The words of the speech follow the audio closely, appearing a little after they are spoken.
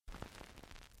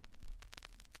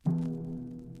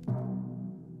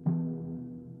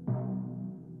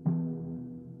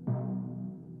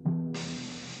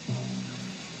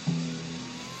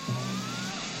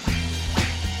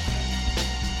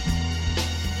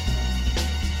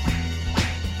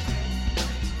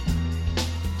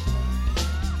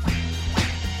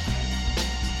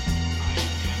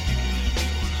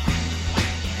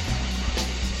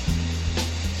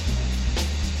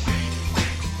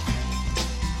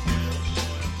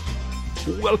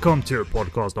Welcome to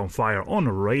Podcast on Fire on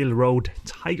Railroad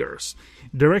Tigers.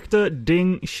 Director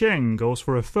Ding Sheng goes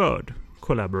for a third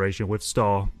collaboration with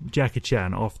star Jackie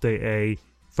Chan after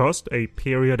first a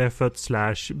period effort /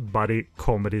 buddy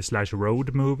comedy /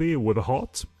 road movie with a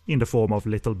heart in the form of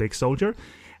Little Big Soldier,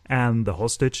 and the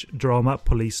hostage drama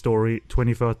Police Story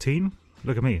 2013.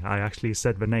 Look at me, I actually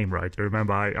said the name right.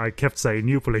 Remember, I kept saying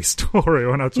New Police Story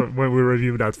when we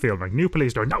reviewed that film. Like, New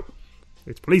Police Story, no!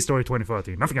 It's Police Story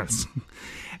 2013, nothing else.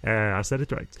 I said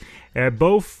it right.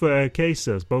 Both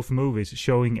cases, both movies,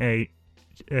 showing a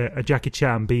Jackie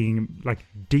Chan being like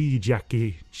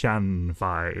de-Jackie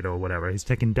Chan-fied or whatever. He's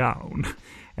taken down.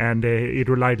 And it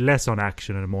relied less on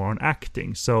action and more on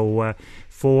acting. So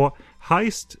for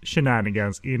heist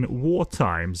shenanigans in war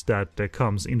times that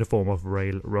comes in the form of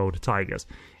Railroad Tigers,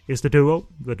 is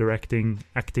the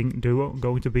acting duo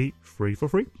going to be free for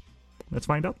free? Let's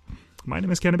find out. My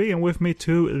name is Kenny B, and with me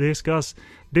to discuss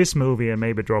this movie and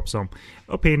maybe drop some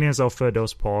opinions of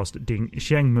those past Ding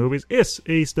Sheng movies is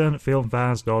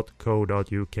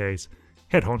EasternFilmFans.co.uk's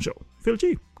head honcho, Phil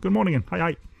G. Good morning and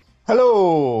hi.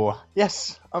 Hello.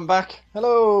 Yes, I'm back.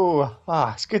 Hello.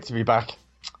 It's good to be back.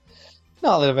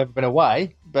 Not that I've ever been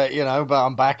away, but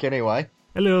I'm back anyway.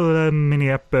 A little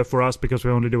mini-ep for us because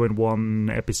we're only doing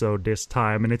one episode this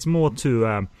time, and it's more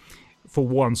to, for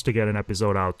once, to get an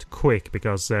episode out quick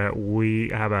because we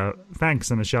have a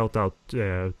thanks and a shout-out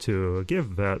to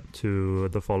give to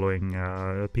the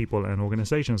following people and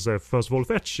organizations. First of all,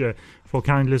 Fetch for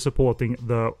kindly supporting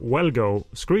the Wellgo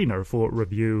screener for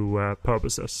review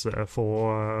purposes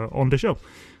on the show.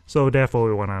 So therefore,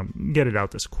 we want to get it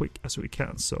out as quick as we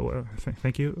can. So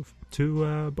thank you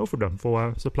to both of them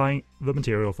for supplying the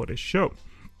material for this show.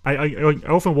 I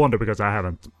often wonder, because I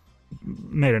haven't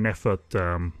made an effort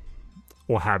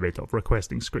or habit of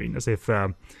requesting screeners,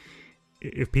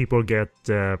 if people get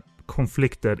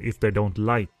conflicted if they don't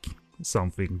like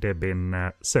something they've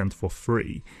been sent for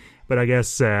free. But I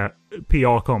guess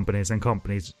PR companies and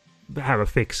companies have a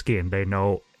thick skin. They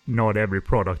know not every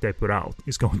product they put out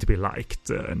is going to be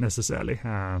liked necessarily.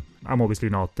 I'm obviously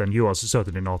not, and you are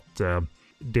certainly not,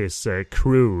 this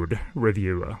crude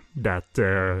reviewer that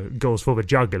goes for the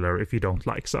jugular if you don't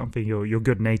like something. You're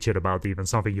good-natured about even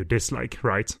something you dislike,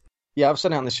 right? Yeah, I've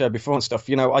said it on the show before and stuff.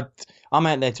 I'm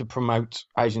out there to promote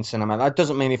Asian cinema. That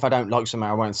doesn't mean if I don't like something,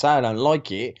 I won't say I don't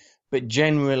like it. But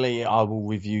generally, I will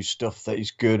review stuff that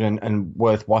is good and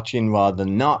worth watching rather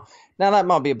than not. Now, that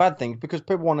might be a bad thing because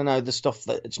people want to know the stuff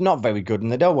that's not very good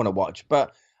and they don't want to watch.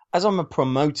 But as I'm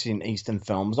promoting Eastern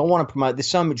films, I want to promote, there's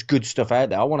so much good stuff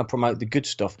out there. I want to promote the good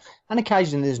stuff. And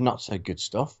occasionally there's not so good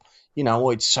stuff,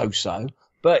 or it's so-so.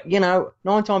 But, 9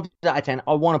 times out of 10,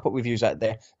 I want to put reviews out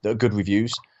there that are good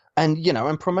reviews. And,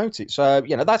 and promote it. So,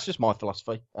 that's just my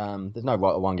philosophy. There's no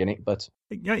right or wrong in it, but...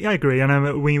 Yeah, I agree.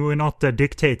 And we're not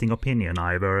dictating opinion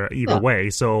either way.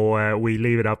 So we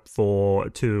leave it up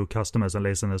to customers and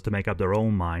listeners to make up their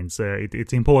own minds.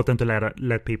 It's important to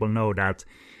let people know that,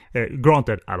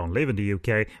 granted, I don't live in the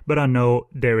UK, but I know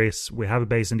we have a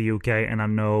base in the UK, and I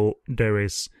know there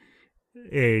is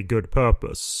a good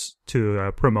purpose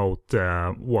to promote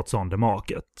what's on the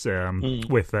market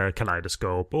with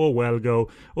Kaleidoscope or Wellgo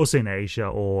or Cineasia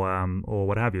or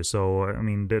what have you. So I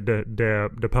mean,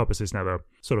 the purpose is never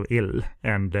sort of ill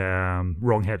and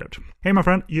wrong-headed. Hey, my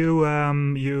friend, you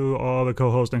are the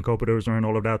co-host and co-producer and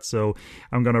all of that. So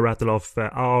I'm gonna rattle off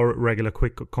our regular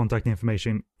quick contact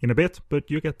information in a bit,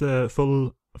 but you get the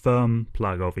full firm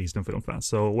plug of Eastern Film Fans.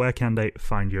 So where can they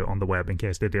find you on the web in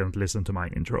case they didn't listen to my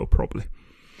intro properly?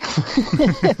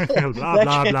 Blah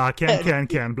blah blah,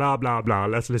 Ken, blah blah blah.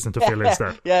 Let's listen to Phil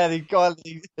instead. Yeah, the guy.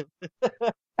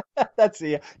 That's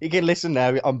it. You can listen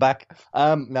now. I'm back.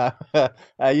 No,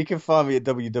 you can find me at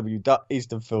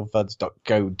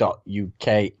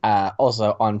www.easternfilmfans.co.uk.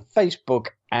 Also on Facebook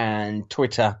and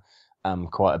Twitter,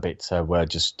 quite a bit. So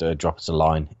just drop us a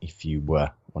line if you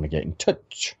want to get in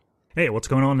touch. Hey, what's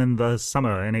going on in the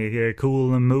summer? Any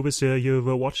cool movies you've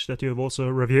watched that you've also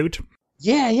reviewed?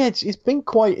 Yeah, it's been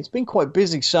quite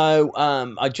busy. So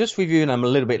I just reviewed. I'm a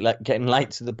little bit getting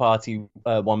late to the party.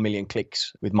 1 million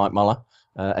clicks with Mike Muller,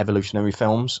 Evolutionary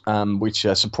Films, which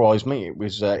surprised me. It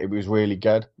was really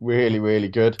good, really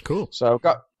good. Cool. So I've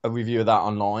got a review of that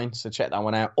online. So check that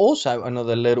one out. Also,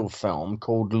 another little film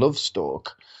called Love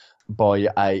Stork by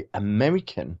a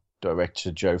American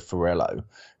director, Joe Farello,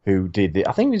 who did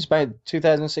I think it was about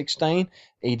 2016.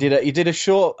 He did a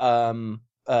short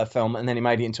film, and then he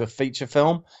made it into a feature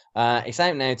film. It's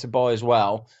out now to buy as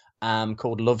well,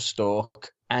 called Love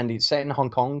Stork, and it's set in Hong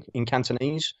Kong in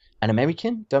Cantonese. An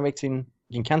American directing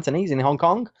in Cantonese in Hong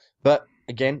Kong. But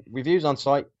again, reviews on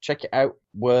site. Check it out.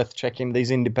 Worth checking. These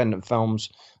independent films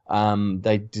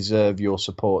They deserve your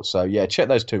support. So yeah, check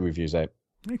those 2 reviews out.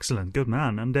 Excellent, good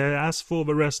man. And as for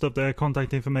the rest of the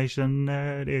contact information,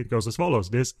 it goes as follows.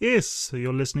 This is,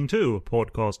 you're listening to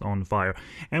Podcast on Fire,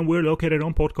 and we're located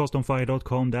on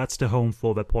podcastonfire.com. That's the home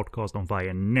for the Podcast on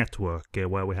Fire network,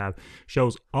 where we have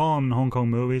shows on Hong Kong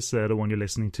movies, the one you're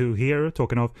listening to here,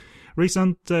 talking of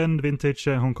recent and vintage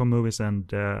Hong Kong movies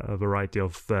and a variety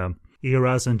of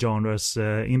eras and genres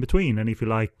in between. And if you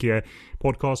like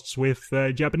podcasts with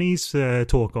Japanese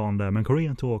talk on them and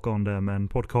Korean talk on them, and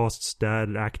podcasts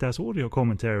that act as audio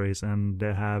commentaries and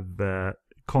have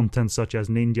content such as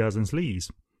ninjas and sleaze,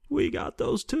 we got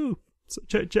those too. So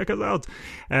check us out.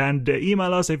 And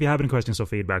email us if you have any questions or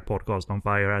feedback,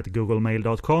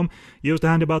 podcastonfire@googlemail.com. Use the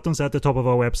handy buttons at the top of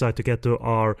our website to get to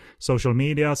our social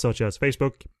media, such as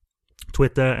Facebook,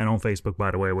 Twitter, and on Facebook, by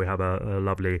the way, we have a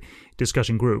lovely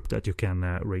discussion group that you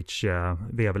can reach via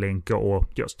the link, or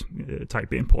just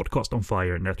type in Podcast on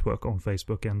Fire Network on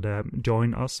Facebook and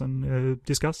join us and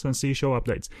discuss and see show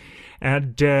updates.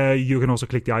 And you can also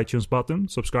click the iTunes button,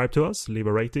 subscribe to us, leave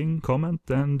a rating, comment,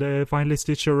 and finally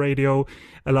Stitcher Radio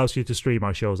allows you to stream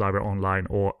our shows either online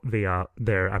or via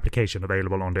their application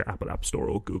available on the Apple App Store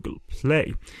or Google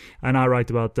Play. And I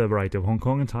write about a variety of Hong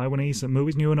Kong and Taiwanese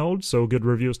movies, new and old,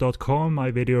 sogoodreviews.com,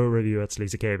 my video review at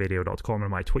sleazykvideo.com,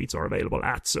 and my tweets are available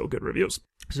at sogoodreviews.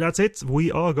 So that's it.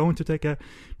 We are going to take a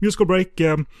musical break,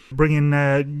 bring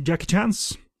in Jackie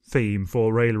Chan's theme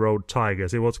for Railroad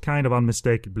Tigers. It was kind of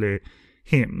unmistakably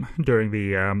him during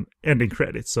the ending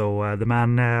credits. So the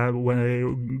man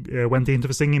went into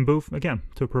the singing booth again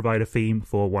to provide a theme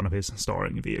for one of his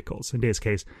starring vehicles. In this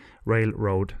case,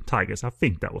 Railroad Tigers. I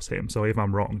think that was him. So if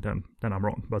I'm wrong, then I'm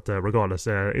wrong. But regardless,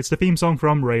 it's the theme song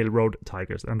from Railroad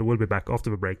Tigers, and we'll be back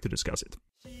after the break to discuss it.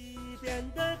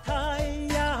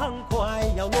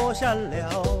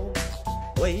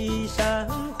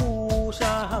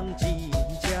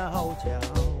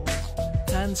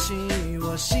 弹起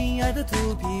我心爱的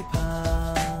土琵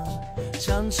琶，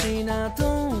唱起那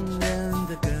动人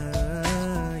的歌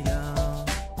谣。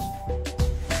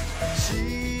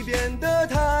西边的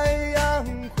太阳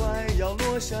快要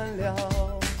落山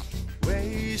了，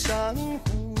微山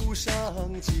湖上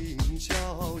静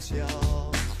悄悄。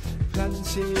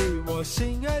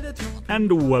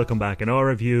 And welcome back, and our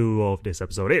review of this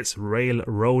episode is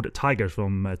Railroad Tigers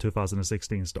from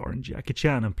 2016, starring Jackie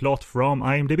Chan, and plot from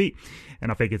IMDb.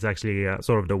 And I think it's actually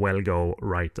sort of the well-go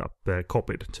write-up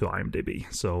copied to IMDb.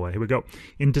 So here we go.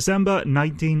 In December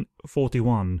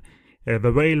 1941,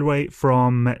 the railway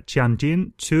from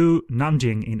Tianjin to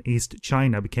Nanjing in East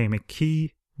China became a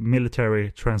key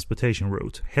military transportation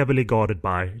route, heavily guarded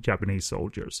by Japanese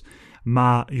soldiers.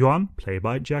 Ma Yuan, played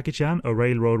by Jackie Chan, a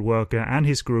railroad worker, and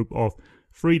his group of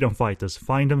freedom fighters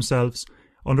find themselves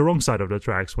on the wrong side of the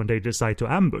tracks when they decide to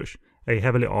ambush a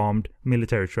heavily armed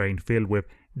military train filled with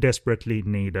desperately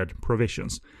needed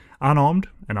provisions. Unarmed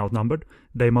and outnumbered,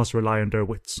 they must rely on their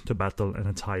wits to battle an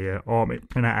entire army.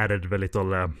 And I added the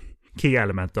little key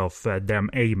element of them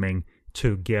aiming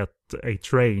to get a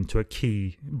train to a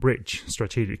key bridge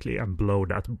strategically and blow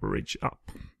that bridge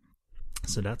up.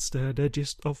 So that's the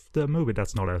gist of the movie.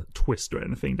 That's not a twist or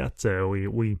anything. That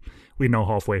we know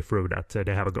halfway through that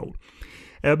they have a goal.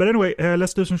 But anyway,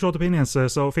 let's do some short opinions.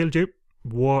 So Phil G,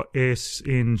 what is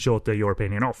in short your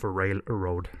opinion of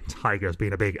Railroad Tigers,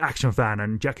 being a big action fan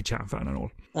and Jackie Chan fan and all?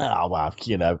 Oh, well,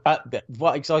 you know,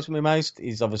 what excites me most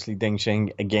is obviously Ding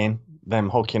Sheng, again, them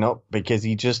hooking up, because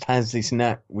he just has this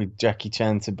knack with Jackie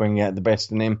Chan to bring out the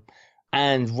best in him.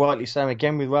 And rightly so,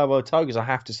 again, with Railroad Tigers, I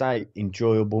have to say,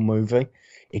 enjoyable movie.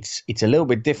 It's a little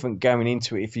bit different going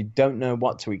into it. If you don't know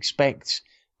what to expect,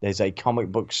 there's a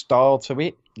comic book style to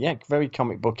it. Yeah, very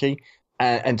comic booky.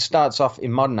 And starts off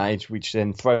in modern age, which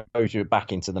then throws you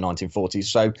back into the 1940s.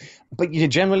 So, but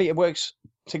generally it works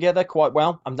together quite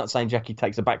well. I'm not saying Jackie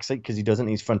takes a backseat, because he doesn't.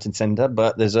 He's front and center,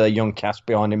 but there's a young cast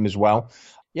behind him as well.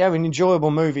 Yeah, an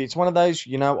enjoyable movie. It's one of those,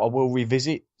 you know, I will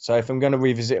revisit. So if I'm going to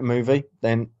revisit a movie,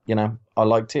 then, you know, I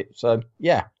liked it. So,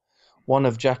 yeah, one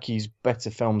of Jackie's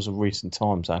better films of recent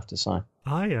times, I have to say.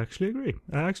 I actually agree.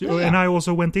 And I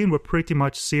also went in with pretty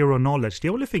much zero knowledge. The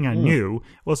only thing I knew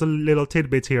was a little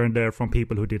tidbit here and there from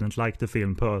people who didn't like the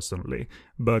film personally.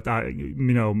 But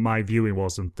my viewing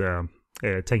wasn't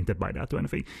tainted by that or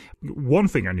anything. One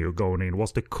thing I knew going in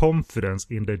was the confidence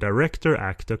in the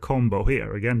director-actor combo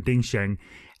here. Again, Ding Sheng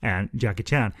and Jackie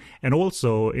Chan. And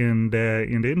also in the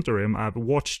interim, I've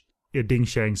watched Ding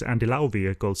Sheng's Andy Lau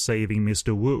vehicle, Saving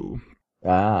Mr. Wu.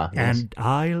 Yes. And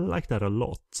I like that a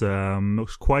lot.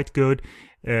 Looks quite good.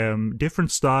 Different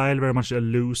style, very much a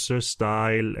looser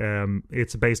style.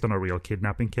 It's based on a real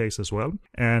kidnapping case as well.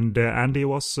 And Andy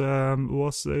was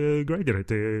great in it.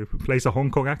 He plays a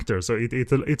Hong Kong actor, so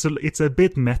it's a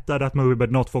bit meta, that movie,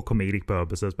 but not for comedic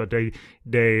purposes. But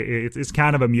it's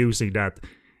kind of amusing that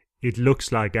it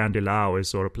looks like Andy Lau is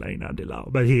sort of playing Andy Lau,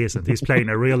 but he isn't. He's playing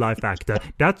a real-life actor.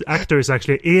 That actor is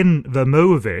actually in the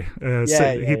movie.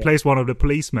 He plays one of the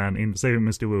policemen in Saving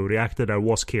Mr. Wu, the actor that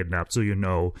was kidnapped, so you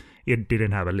know it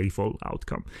didn't have a lethal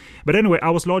outcome. But anyway, I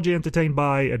was largely entertained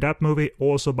by that movie,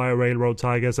 also by Railroad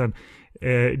Tigers, and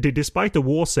despite the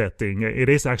war setting, it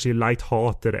is actually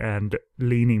light-hearted and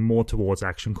leaning more towards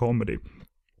action comedy.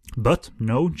 But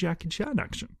no Jackie Chan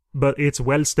action. But it's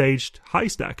well-staged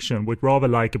heist action with rather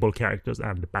likable characters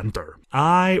and banter.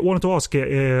 I wanted to ask,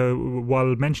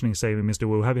 while mentioning Saving Mr.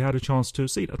 Wu, have you had a chance to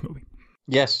see that movie?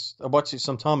 Yes, I watched it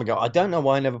some time ago. I don't know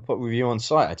why I never put a review on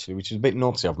site, actually, which is a bit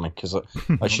naughty of me, because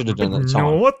I should have done that time.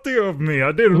 Naughty of me?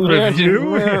 I didn't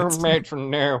review it.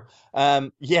 No.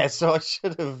 So I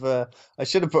should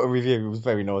have put a review. It was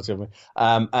very naughty of me.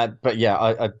 But yeah,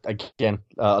 I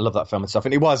love that film and stuff.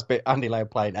 And it was a bit Andy Lau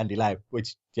playing Andy Lau,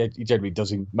 which he generally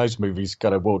does in most movies,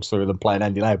 kind of walks through them playing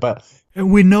Andy Lau. But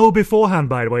and we know beforehand,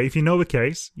 by the way, if you know the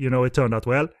case, you know it turned out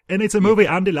well. And it's a movie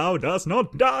Andy Lau does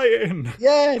not die in.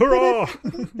 Yeah. Hurrah!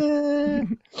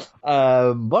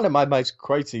 One of my most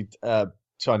quoted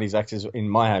Chinese actors in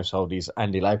my household is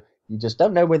Andy Lau. You just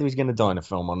don't know whether he's going to die in a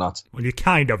film or not. Well, you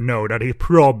kind of know that he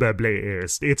probably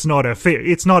is. It's not a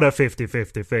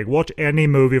 50-50 thing. Watch any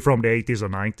movie from the 80s or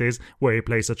 90s where he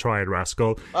plays a triad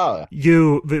rascal. Oh,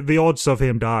 yeah. The odds of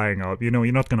him dying are,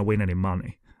 you're not going to win any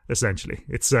money, essentially.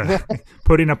 It's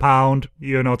put in £1,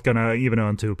 you're not going to even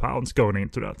earn £2 going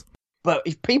into that. But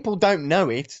if people don't know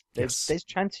it, there's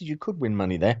chances you could win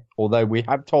money there. Although we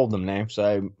have told them now,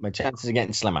 so my chances are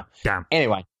getting slimmer. Damn.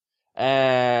 Anyway.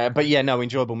 But yeah, no,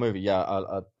 enjoyable movie. Yeah,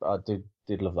 I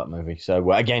did love that movie.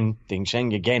 So again, Ding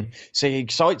Sheng again. See, it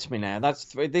excites me now.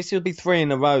 This will be 3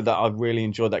 in a row that I've really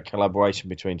enjoyed that collaboration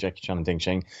between Jackie Chan and Ding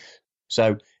Sheng.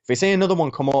 So if we see another one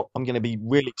come up, I'm going to be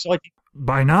really excited.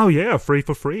 By now, yeah, 3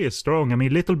 for 3 is strong. I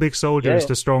mean, Little Big Soldier is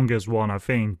the strongest one, I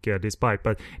think, despite.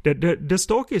 But the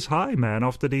stock is high, man,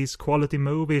 after these quality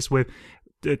movies with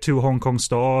 2 Hong Kong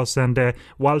stars. And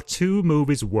while 2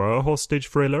 movies were hostage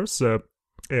thrillers,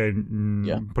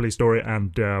 Police Story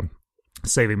and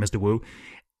Saving Mr. Wu,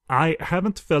 I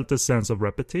haven't felt a sense of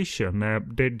repetition. There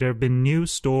have been new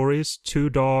stories, 2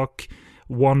 dark,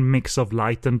 1 mix of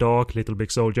light and dark, Little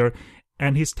Big Soldier,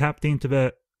 and he's tapped into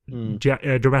the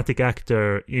dramatic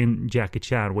actor in Jackie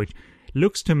Chan, which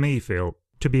looks to me, Phil,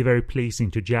 to be very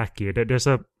pleasing to Jackie. There's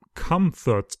a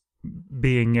comfort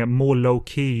being more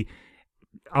low-key,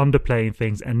 underplaying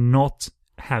things, and not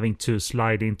having to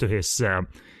slide into his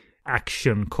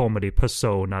action comedy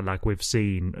persona like we've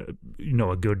seen,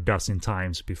 a good dozen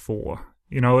times before.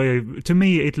 To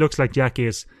me, it looks like Jackie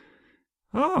is,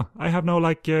 I have no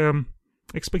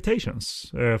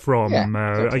expectations from.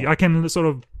 I can sort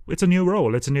of. It's a new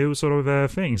role. It's a new sort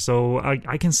of thing. So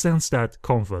I can sense that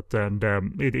comfort, and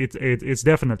it's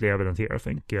definitely evident here. I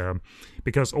think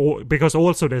because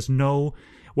also there's no.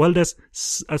 Well, there's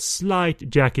a slight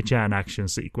Jackie Chan action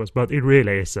sequence, but it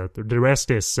really is the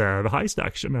rest is the heist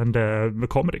action and the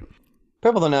comedy.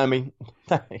 People that know me,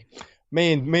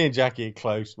 me and Jackie are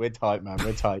close. We're tight, man.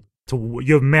 We're tight.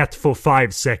 You've met for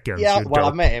 5 seconds. Yeah, well,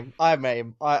 I've met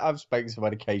him. I've spoken to him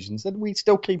on occasions, and we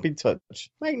still keep in touch.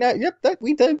 Mate, no, yep,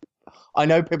 we do. I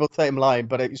know people say I'm lying,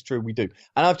 but it's true, we do.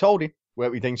 And I've told him where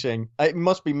we think Shing. It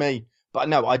must be me. But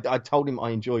no, I told him I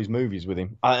enjoy his movies with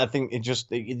him. I think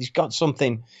he's got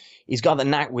something. He's got the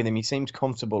knack with him. He seems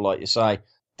comfortable, like you say.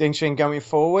 Ding Shing going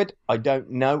forward, I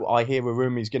don't know. I hear a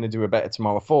rumor he's going to do a Better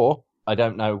Tomorrow 4. I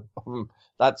don't know.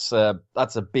 That's a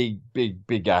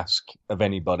big ask of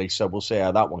anybody. So we'll see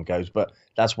how that one goes. But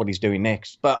that's what he's doing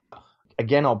next. But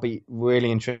again, I'll be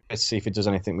really interested to see if it does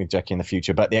anything with Jackie in the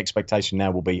future. But the expectation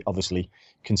now will be obviously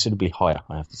considerably higher,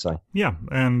 I have to say. Yeah,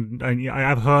 and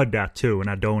I've heard that too, and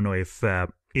I don't know if it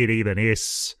even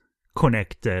is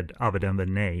connected other than the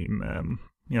name.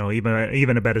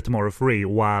 Even a Better Tomorrow 3,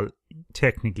 while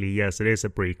technically, yes, it is a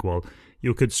prequel,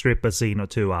 you could strip a scene or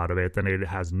 2 out of it, and it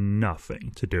has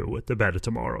nothing to do with the Better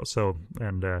Tomorrow. So,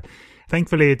 and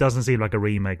Thankfully, it doesn't seem like a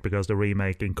remake because the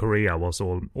remake in Korea was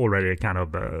already kind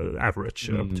of average,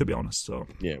 to be honest. So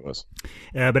yeah, it was.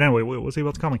 But anyway, we'll see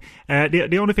what's coming.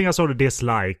 The only thing I sort of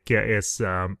dislike is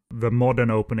the modern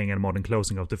opening and modern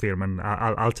closing of the film, and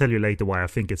I'll tell you later why I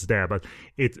think it's there. But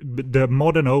the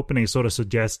modern opening sort of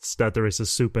suggests that there is a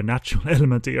supernatural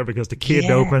element here because the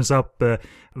kid opens up the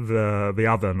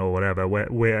oven or whatever,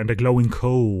 where and the glowing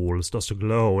coal starts to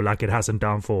glow like it hasn't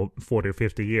done for 40 or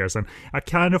 50 years, and I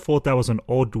kind of thought that was an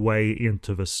odd way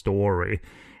into the story.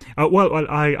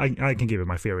 I can give you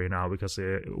my theory now because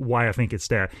why I think it's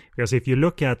there. Because if you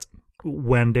look at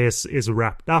when this is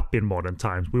wrapped up in modern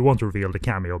times, we won't reveal the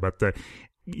cameo, but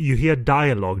you hear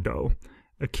dialogue though.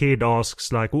 A kid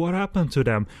asks, like, what happened to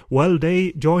them? Well,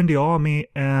 they joined the army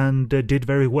and did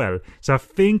very well. So I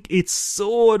think it's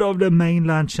sort of the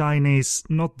mainland Chinese,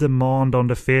 not demand on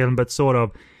the film, but sort of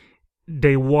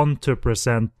they want to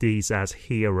present these as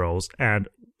heroes. And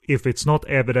if it's not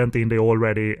evident in the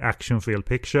already action-filled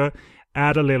picture,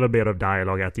 add a little bit of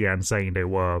dialogue at the end saying they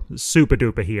were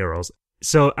super-duper heroes.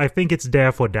 So I think it's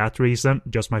there for that reason,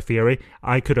 just my theory.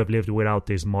 I could have lived without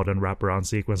these modern wraparound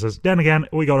sequences. Then again,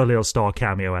 we got a little star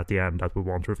cameo at the end that we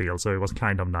won't reveal, so it was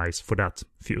kind of nice for that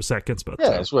few seconds. But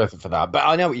yeah, it's worth it for that. But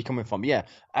I know what you're coming from. Yeah,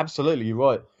 absolutely, you're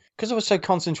right. Because I was so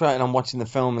concentrated on watching the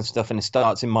film and stuff and it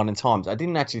starts in modern times, I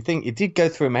didn't actually think, it did go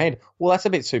through my head, well, that's a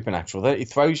bit supernatural. It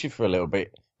throws you for a little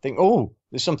bit. Think, oh,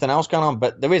 there's something else going on,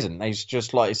 but there isn't. It's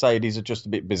just like you say, it is just a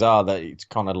bit bizarre that it's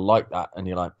kind of like that, and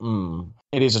you're like,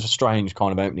 it is a strange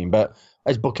kind of opening, but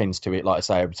there's bookends to it. Like I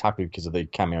say, I was happy because of the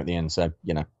cameo at the end, so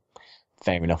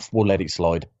fair enough. We'll let it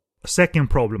slide.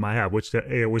 Second problem I have, which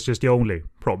is the only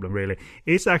problem really,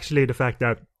 is actually the fact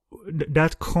that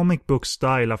that comic book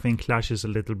style I think clashes a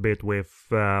little bit with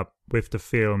the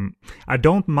film. I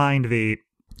don't mind the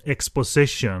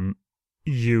exposition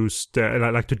used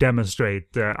like to demonstrate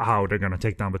how they're going to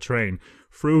take down the train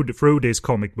through these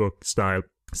comic book style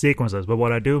sequences, but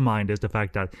what I do mind is the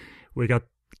fact that we got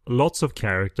lots of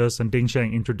characters and Ding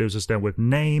Sheng introduces them with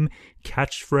name,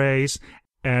 catchphrase,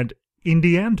 and in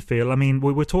the end, Phil, I mean,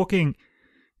 we were talking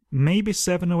maybe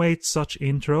 7 or 8 such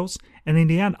intros, and in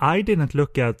the end I didn't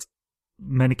look at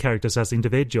many characters as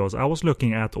individuals. I was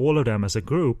looking at all of them as a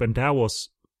group, and that was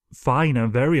fine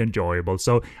and very enjoyable.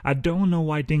 So I don't know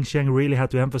why Ding Sheng really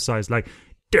had to emphasize like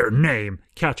their name,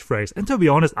 catchphrase. And to be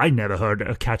honest, I never heard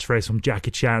a catchphrase from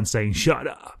Jackie Chan saying "shut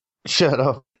up." Shut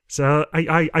up. So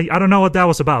I don't know what that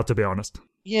was about, to be honest.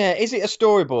 Yeah, is it a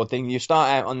storyboard thing? You start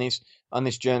out on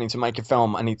this journey to make a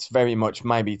film, and it's very much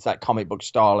maybe it's that comic book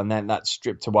style, and then that's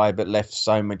stripped away but left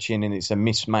so much in, and it's a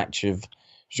mismatch of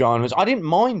genres. I didn't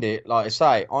mind it, like I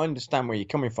say. I understand where you're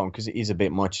coming from because it is a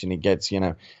bit much, and it gets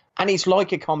and it's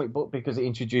like a comic book because it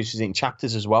introduces it in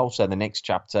chapters as well. So the next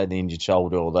chapter, the injured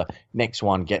shoulder, or the next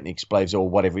one, getting explosives or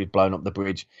whatever is blown up the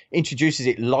bridge, introduces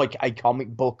it like a comic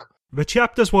book. The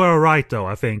chapters were alright though,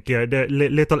 I think. The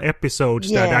little episodes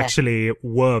that actually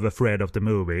were the thread of the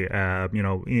movie.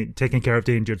 Taking care of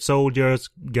the injured soldiers,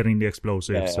 getting the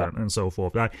explosives and so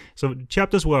forth. So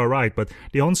chapters were alright, but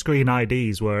the on-screen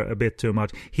IDs were a bit too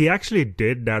much. He actually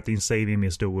did that in Saving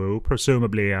Mr. Wu,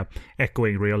 presumably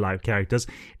echoing real-life characters.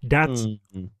 That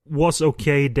was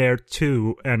okay there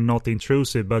too and not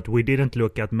intrusive, but we didn't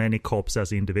look at many cops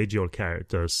as individual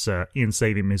characters in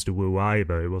Saving Mr. Wu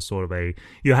either. It was sort of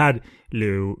you had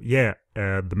Liu,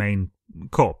 the main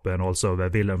cop, and also the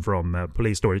villain from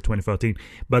Police Story 2013.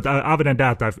 But other than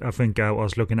that, I think I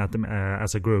was looking at them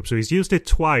as a group. So he's used it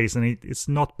twice, and it's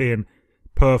not been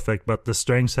perfect, but the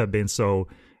strengths have been so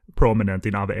prominent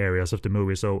in other areas of the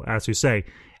movie. So as you say,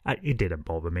 it didn't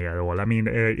bother me at all. I mean,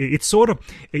 it's sort of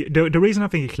the reason I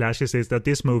think it clashes is that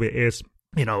this movie is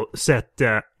set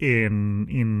in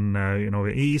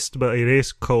east, but it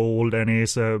is cold and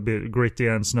it's a bit gritty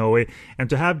and snowy, and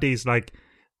to have these like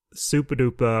super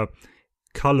duper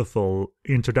colorful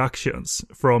introductions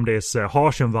from this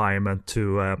harsh environment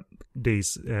to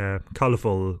these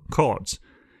colorful cards,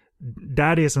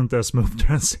 that isn't a smooth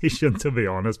transition, to be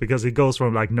honest, because it goes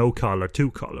from like no color to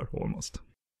color almost.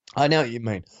 I know what you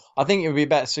mean. I think it would be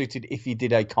better suited if you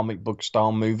did a comic book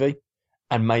style movie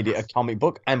and made it a comic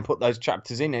book and put those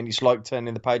chapters in, and it's like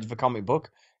turning the page of a comic book.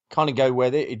 Kind of go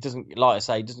with it. It doesn't, like I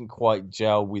say, it doesn't quite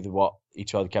gel with what he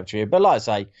tried to capture here. But like I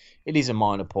say, it is a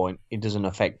minor point. It doesn't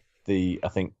affect the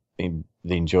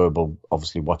enjoyable,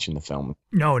 obviously, watching the film.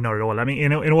 No, not at all. I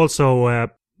mean, and also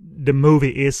the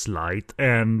movie is light,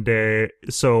 and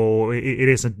so it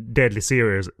isn't deadly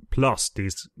serious. Plus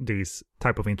these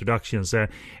type of introductions,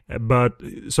 but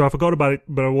so I forgot about it.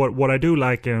 But what I do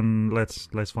like, and let's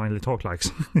finally talk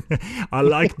likes. I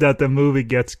like that the movie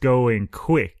gets going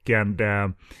quick and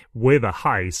with a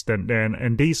heist,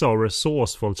 and these are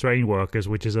resourceful train workers,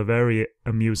 which is a very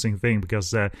amusing thing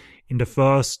because in the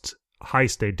first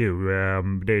heist they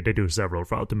do several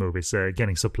throughout the movies,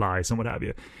 getting supplies and what have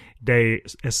you. They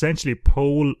essentially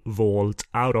pole vault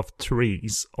out of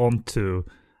trees onto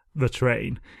the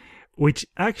train, which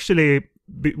actually,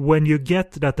 when you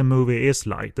get that the movie is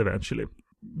light eventually,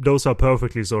 those are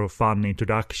perfectly sort of fun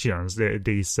introductions.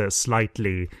 These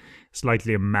slightly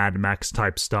Mad Max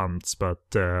type stunts, but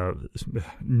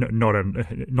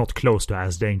not close to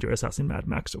as dangerous as in Mad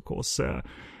Max, of course.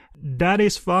 That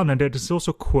is fun, and there's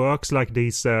also quirks like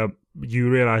these. You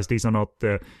realize these are not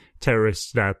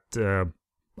terrorists that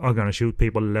are going to shoot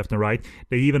people left and right.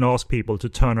 They even ask people to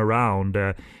turn around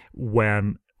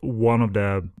when one of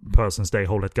the persons they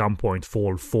hold at gunpoint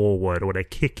fall forward or they're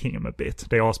kicking him a bit.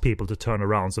 They ask people to turn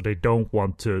around, so they don't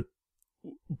want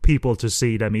people to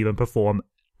see them even perform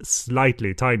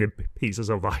slightly tiny pieces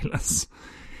of violence.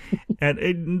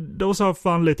 And those are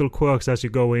fun little quirks as you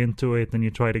go into it, and you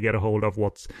try to get a hold of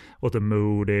what the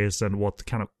mood is and what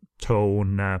kind of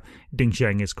tone Ding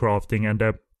Cheng is crafting.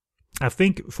 And I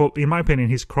think, in my opinion,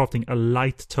 he's crafting a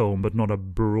light tone, but not a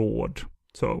broad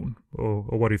tone. Or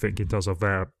what do you think in terms of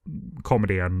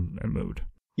comedy and mood?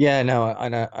 Yeah, no, I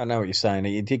know what you're saying.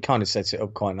 It kind of sets it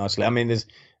up quite nicely. I mean, there's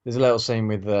a little scene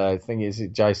with I think it's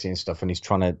JC and stuff, and he's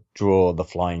trying to draw the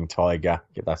flying tiger.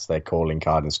 That's their calling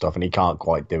card and stuff, and he can't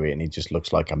quite do it, and he just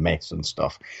looks like a mess and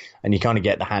stuff. And you kind of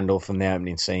get the handle from the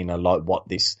opening scene of like what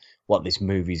this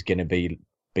movie's going to be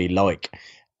like.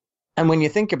 And when you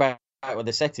think about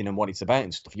the setting and what it's about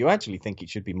and stuff, you actually think it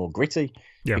should be more gritty,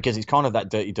 because it's kind of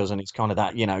that Dirty Dozen. It's kind of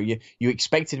that, you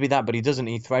expect it to be that, but he doesn't.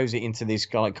 He throws it into this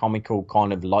like comical,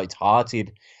 kind of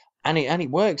light-hearted. And it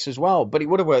works as well, but it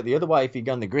would have worked the other way if he'd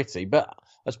gone the gritty. But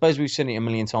I suppose we've seen it a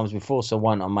million times before, so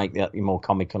why not make that more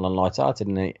comical and light-hearted?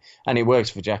 And it works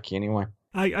for Jackie anyway.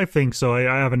 I think so. I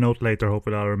have a note later,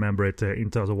 hopefully I'll remember it in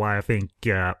terms of why I think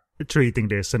treating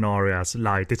this scenario as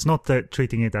light. It's not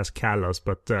treating it as callous,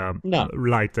 but no.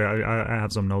 Light. I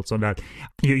have some notes on that.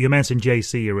 You mentioned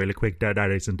JC really quick. That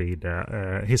is indeed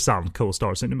his son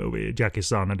co-stars in the movie, Jackie's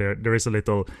son, and there is a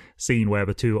little scene where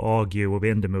the two argue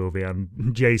within the movie, and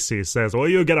JC says, "Well,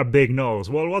 you get a big nose."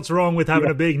 Well, what's wrong with having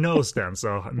a big nose then?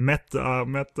 So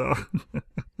meta.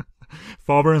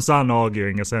 Father and son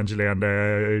arguing essentially,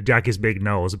 and Jackie's big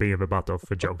nose being the butt of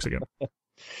jokes again.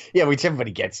 Yeah, which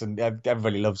everybody gets, and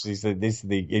everybody loves this is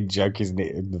the in joke, isn't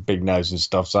it? The big nose and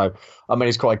stuff. So, I mean,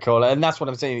 it's quite cool. And that's what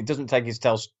I'm saying. It doesn't take his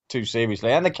tales too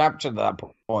seriously. And they captured that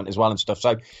point as well and stuff.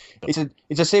 So,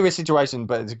 it's a serious situation,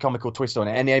 but it's a comical twist on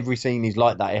it. And every scene is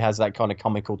like that. It has that kind of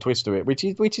comical twist to it, which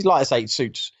is like I say, it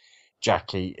suits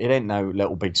Jackie. It ain't no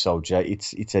Little Big Soldier.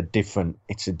 It's a different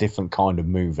kind of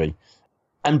movie.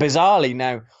 And bizarrely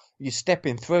now, you're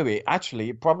stepping through it. Actually,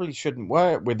 it probably shouldn't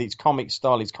work with its comic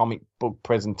style, its comic book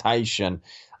presentation,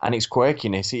 and its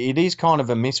quirkiness. It is kind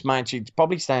of a mismatch. It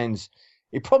probably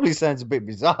sounds a bit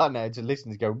bizarre now to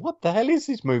listen to go, what the hell is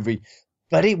this movie?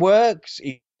 But it works.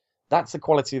 That's the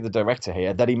quality of the director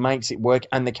here, that he makes it work,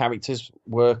 and the characters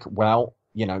work well.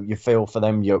 You feel for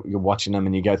them, you're watching them,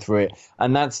 and you go through it.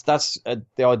 And that's the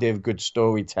idea of good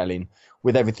storytelling.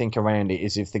 With everything around it,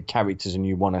 is if the characters and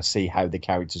you want to see how the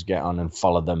characters get on and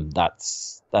follow them,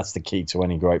 that's the key to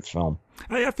any great film.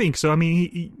 I think so. I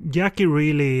mean, Jackie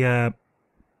really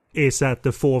is at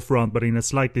the forefront, but in a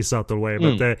slightly subtle way.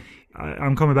 But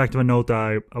I'm coming back to a note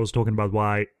I was talking about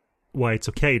why it's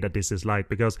okay that this is light,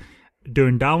 because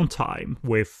during downtime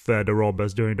with the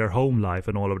robbers, during their home life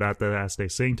and all of that, as they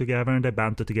sing together and they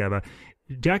banter together,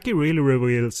 Jackie really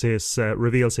reveals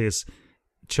his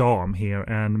charm here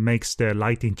and makes the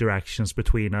light interactions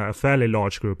between a fairly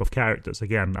large group of characters.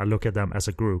 Again, I look at them as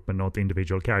a group and not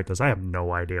individual characters. I have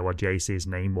no idea what JC's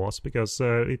name was, because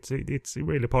it's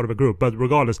really part of a group. But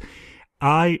regardless,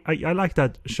 I like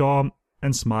that charm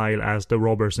and smile as the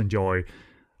robbers enjoy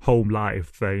home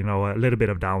life, a little bit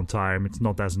of downtime. It's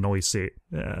not as noisy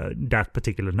that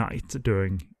particular night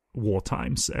during war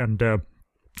times. And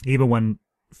even when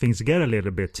things get a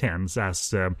little bit tense,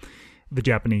 as the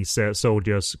Japanese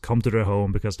soldiers come to their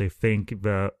home because they think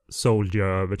the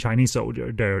Chinese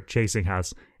soldier they're chasing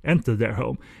has entered their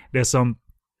home. There's some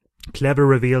clever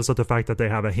reveals of the fact that they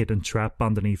have a hidden trap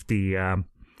underneath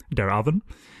their oven.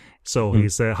 So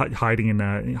he's hiding in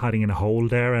a hole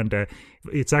there, and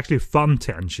it's actually fun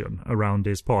tension around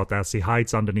this part as he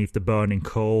hides underneath the burning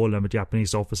coal, and the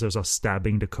Japanese officers are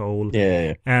stabbing the coal.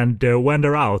 Yeah. And when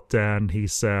they're out, and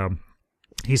he's on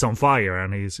fire,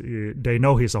 and they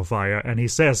know he's on fire, and he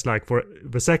says, like, for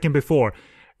the second before,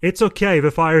 "It's okay,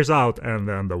 the fire's out," and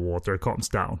then the water comes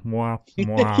down. Mwah,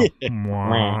 mwah,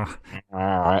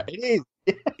 mwah. It is.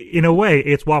 In a way,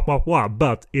 it's wah wah wah,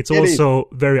 but it's also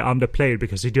very underplayed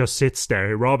because he just sits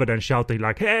there rather than shouting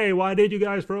like, "Hey, why did you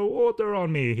guys throw water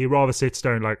on me?" He rather sits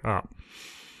there and like,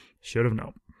 should have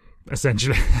known,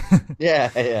 essentially.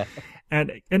 Yeah.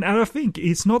 And I think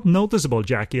it's not noticeable,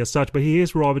 Jackie, as such, but he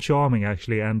is rather charming,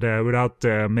 actually, and without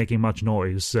making much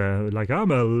noise. Like,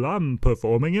 I'm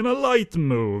performing in a light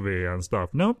movie and stuff.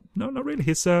 No, not really.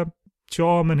 His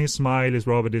charm and his smile is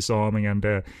rather disarming, and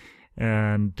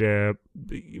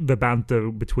the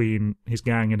banter between his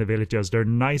gang and the villagers, they're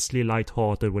nicely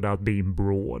light-hearted without being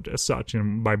broad as such.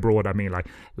 And by broad, I mean, like,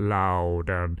 loud,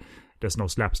 and there's no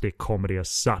slapstick comedy as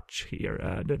such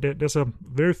here. There's a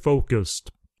very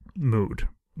focused mood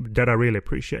that I really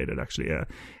appreciated, actually.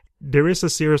 There is a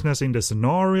seriousness in the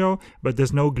scenario, but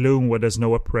there's no gloom where there's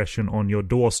no oppression on your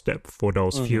doorstep for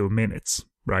those few minutes,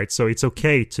 right? So it's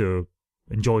okay to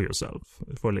enjoy yourself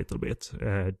for a little bit,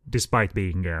 despite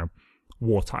being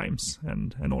war times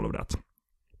and all of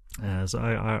that. So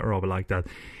I rather like that.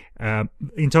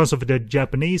 In terms of the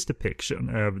Japanese depiction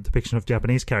of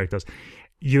Japanese characters,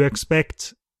 you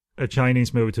expect a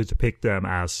Chinese movie to depict them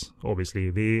as, obviously,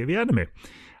 the enemy.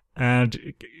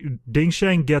 And Ding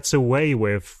Sheng gets away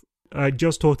with, I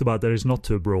just talked about that it's not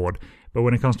too broad, but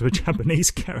when it comes to the Japanese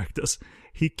characters,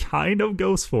 he kind of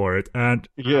goes for it. And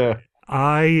yeah,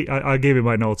 I gave you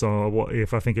my notes on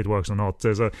if I think it works or not.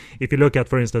 So if you look at,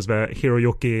 for instance, the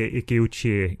Hiroyuki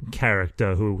Ikeuchi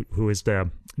character, who is the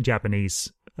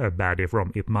Japanese baddie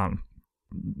from Ip Man,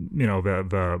 you know,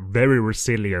 the very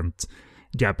resilient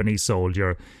Japanese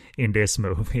soldier in this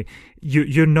movie,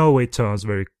 you know it turns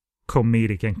very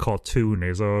comedic and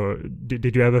cartoony. So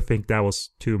did you ever think that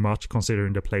was too much,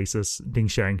 considering the places Ding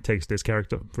Sheng takes this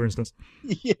character, for instance?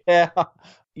 Yeah,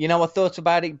 you know, I thought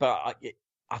about it, but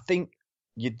I think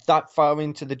you're that far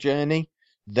into the journey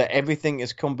that everything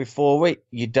has come before it.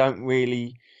 You don't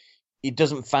really, it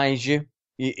doesn't faze you,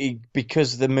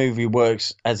 because the movie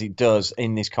works as it does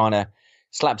in this kind of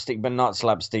slapstick but not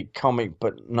slapstick, comic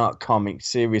but not comic,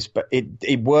 serious, but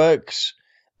it works.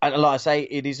 And like I say,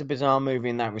 it is a bizarre movie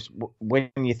in that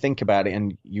when you think about it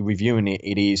and you're reviewing it,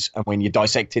 it is, and when you're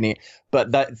dissecting it.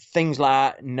 But that things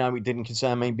like that, no, it didn't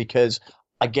concern me, because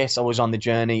I guess I was on the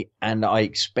journey and I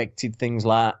expected things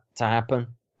like that to happen.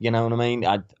 You know what I mean?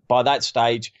 By that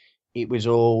stage, it was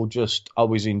all just, I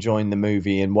was enjoying the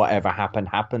movie, and whatever happened.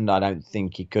 I don't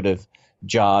think it could have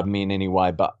jarred me in any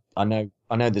way, but I know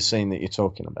the scene that you're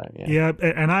talking about. Yeah,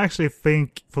 and I actually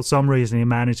think for some reason he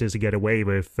manages to get away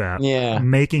with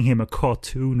making him a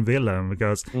cartoon villain,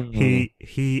 because he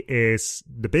is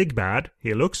the big bad.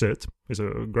 He looks it. He's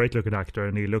a great looking actor,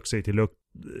 and he looks it.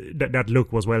 That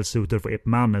look was well suited for Ip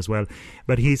Man as well.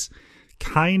 But he's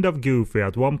kind of goofy.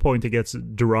 At one point, he gets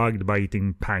drugged by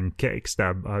eating pancakes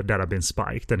that have been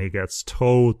spiked, and he gets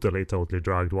totally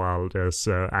drugged while there's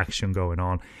action going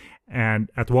on. And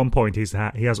at one point, he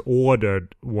has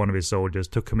ordered one of his soldiers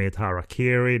to commit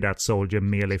harakiri. That soldier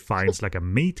merely finds like a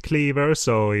meat cleaver,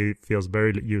 so he feels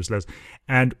very useless.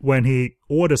 And when he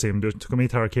orders him to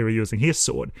commit harakiri using his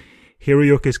sword,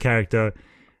 Hiroyuki's character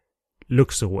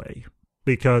looks away,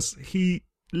 because he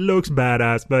looks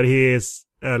badass, but he is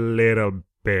a little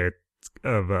bit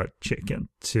of a chicken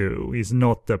too. He's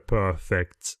not the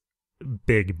perfect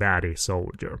big baddie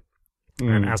soldier.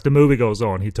 And as the movie goes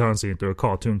on, he turns into a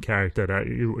cartoon character that,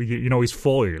 you know, he's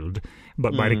foiled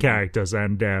by the characters.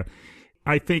 And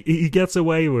I think he gets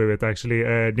away with it, actually,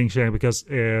 Ding Sheng, because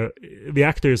the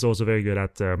actor is also very good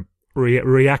at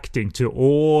reacting to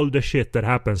all the shit that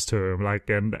happens to him. Like,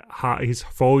 and he's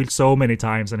foiled so many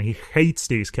times, and he hates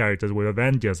these characters with a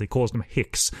vengeance. He calls them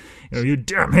Hicks. You know, you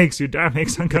damn Hicks,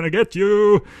 I'm gonna get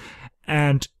you.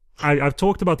 And I've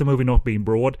talked about the movie not being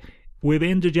broad.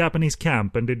 Within the Japanese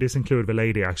camp, and this include the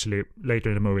lady actually later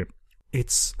in the movie,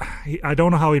 I don't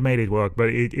know how he made it work, but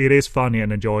it is funny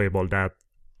and enjoyable that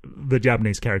the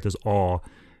Japanese characters are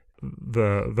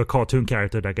the cartoon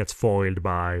character that gets foiled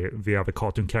by the other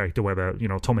cartoon character, whether, you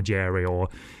know, Tom and Jerry or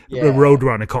the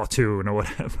Roadrunner cartoon or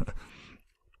whatever.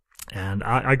 And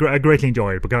I greatly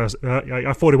enjoy it because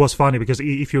I thought it was funny because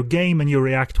if you game and you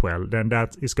react well, then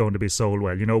that is going to be sold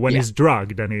well. You know, when he's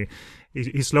drugged, then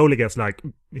he slowly gets like,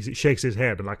 he shakes his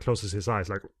head and like closes his eyes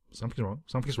like,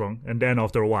 something's wrong. And then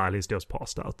after a while, he's just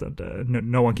passed out and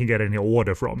no one can get any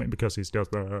order from him because he's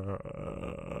just,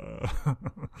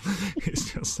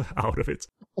 he's just out of it.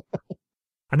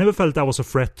 I never felt that was a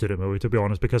threat to the movie, to be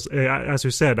honest, because as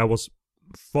you said, I was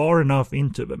far enough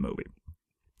into the movie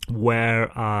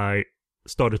where I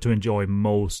started to enjoy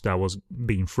most that was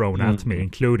being thrown at me,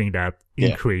 including that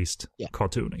increased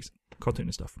cartoony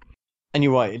stuff. And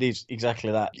you're right, it is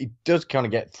exactly that. It does kind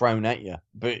of get thrown at you,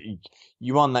 but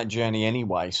you're on that journey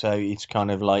anyway, so it's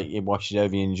kind of like it washes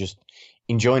over you and just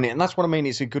enjoying it. And that's what I mean.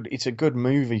 It's a good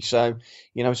movie. So,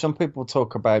 you know, some people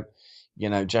talk about, you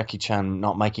know, Jackie Chan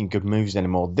not making good movies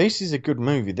anymore. This is a good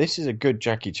movie. This is a good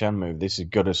Jackie Chan movie. This is a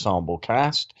good ensemble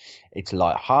cast. It's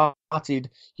light-hearted.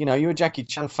 You know, you're a Jackie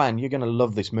Chan fan, you're going to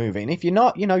love this movie. And if you're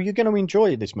not, you know, you're going to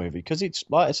enjoy this movie because it's,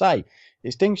 like I say,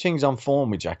 it's Ding Shing's on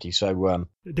form with Jackie. So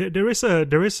there is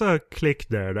a click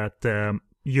there that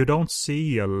you don't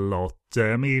see a lot.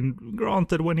 I mean,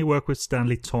 granted, when you work with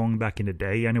Stanley Tong back in the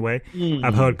day, anyway,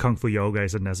 I've heard Kung Fu Yoga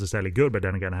isn't necessarily good, but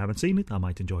then again, I haven't seen it. I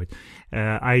might enjoy it.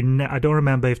 I don't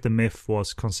remember if The Myth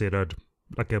was considered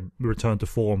like a return to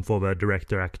form for the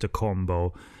director-actor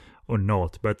combo or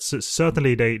not, but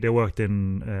certainly they worked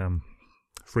in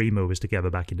 3 movies together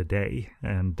back in the day,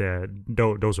 and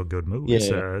those were good movies.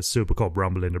 Super Cop,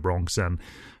 Rumble in the Bronx, and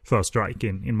First Strike,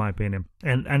 in my opinion.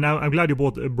 And I'm glad you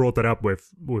brought that up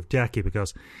with Jackie,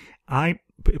 because I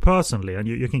personally, and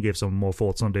you can give some more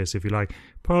thoughts on this if you like,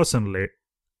 personally,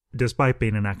 despite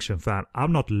being an action fan,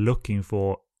 I'm not looking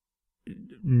for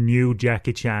new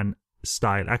Jackie Chan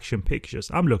style action pictures.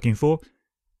 I'm looking for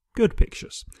good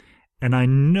pictures. And I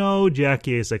know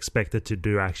Jackie is expected to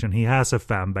do action. He has a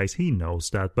fan base. He knows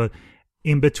that. But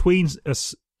in between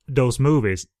those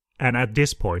movies, and at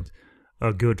this point,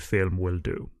 a good film will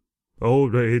do. Oh,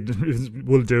 it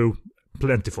will do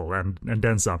plentiful and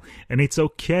then some. And it's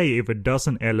okay if it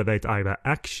doesn't elevate either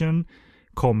action,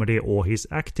 comedy, or his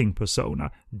acting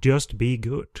persona. Just be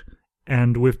good.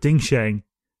 And with Ding Sheng,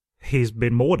 he's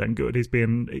been more than good. He's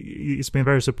been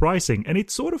very surprising, and it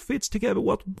sort of fits together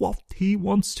what he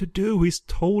wants to do. He's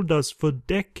told us for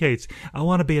decades, I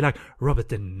want to be like Robert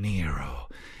De Niro,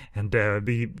 and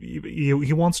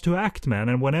he wants to act, man.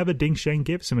 And whenever Ding Sheng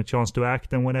gives him a chance to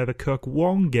act, and whenever Kirk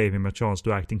Wong gave him a chance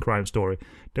to act in Crime Story,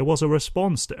 there was a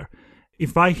response there.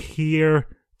 If I hear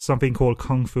something called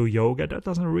Kung Fu Yoga, that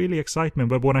doesn't really excite me,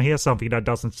 but when I hear something that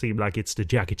doesn't seem like it's the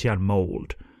Jackie Chan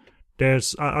mold,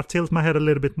 I tilt my head a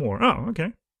little bit more. Oh,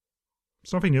 okay.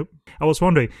 Something new. I was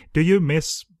wondering, do you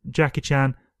miss Jackie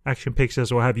Chan action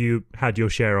pictures, or have you had your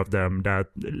share of them, that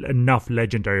enough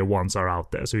legendary ones are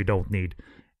out there so you don't need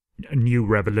a new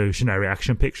revolutionary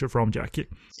action picture from Jackie?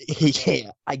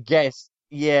 Yeah, I guess.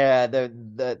 Yeah,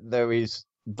 there is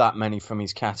that many from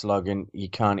his catalogue, and you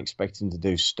can't expect him to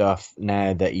do stuff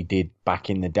now that he did back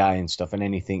in the day and stuff, and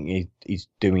anything he's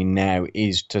doing now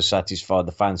is to satisfy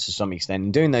the fans to some extent,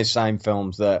 and doing those same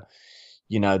films that,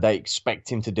 you know, they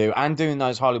expect him to do, and doing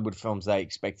those Hollywood films they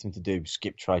expect him to do,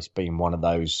 Skip Trace being one of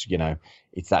those. You know,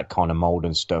 it's that kind of mold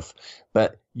and stuff.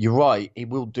 But you're right, he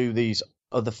will do these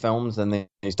other films, and then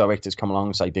his directors come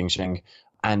along, say Ding Sheng,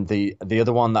 and the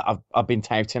other one that I've been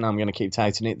touting, I'm going to keep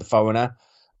touting it, The Foreigner.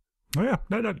 Oh yeah,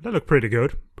 that looked pretty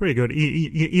good. Pretty good.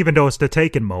 Even though it's the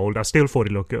Taken mold, I still thought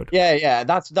it looked good. Yeah,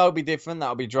 that'll be different.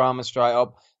 That'll be drama straight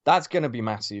up. That's going to be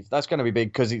massive. That's going to be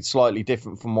big because it's slightly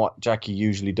different from what Jackie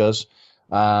usually does.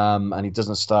 And he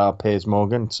doesn't star Piers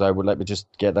Morgan, so let me just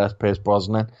get that, Piers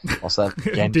Brosnan. I'll say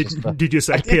again. Did you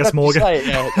say Piers Morgan? Say it,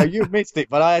 yeah. No, you missed it,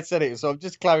 but I had said it, so I'm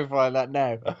just clarifying that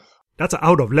now. That's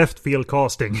out of left field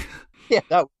casting. Yeah,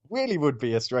 that really would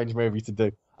be a strange movie to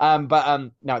do. No,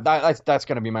 that's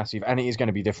going to be massive, and it is going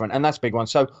to be different, and that's a big one.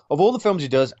 So, of all the films he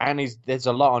does, and there's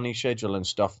a lot on his schedule and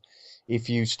stuff. If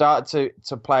you start to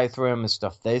play through him and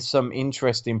stuff, there's some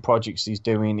interesting projects he's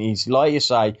doing. He's, like you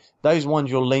say, those ones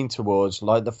you'll lean towards,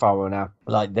 like The Foreigner,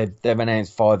 like they've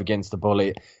announced 5 Against the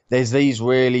Bullet. There's these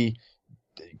really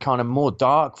kind of more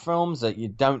dark films that you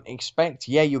don't expect.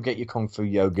 Yeah, you'll get your Kung Fu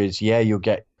Yogas. Yeah, you'll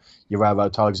get your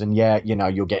Railroad Tigers, and yeah, you know,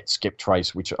 you'll get Skip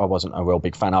Trace, which I wasn't a real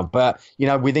big fan of. But, you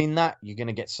know, within that, you're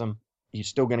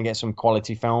still going to get some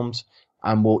quality films,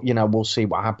 and we'll see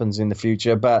what happens in the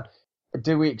future. But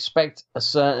do we expect a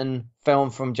certain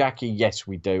film from Jackie? Yes,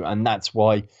 we do. And that's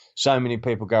why so many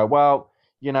people go, well,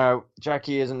 you know,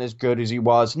 Jackie isn't as good as he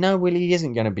was. No, well, he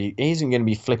isn't going to be. He isn't going to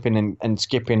be flipping and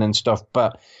skipping and stuff.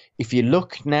 But if you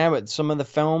look now at some of the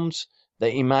films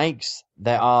that he makes,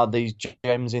 there are these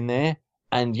gems in there.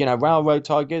 And, Railroad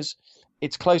Tigers,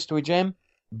 it's close to a gem,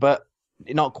 but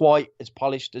not quite as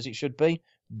polished as it should be.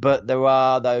 But there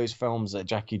are those films that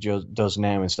Jackie does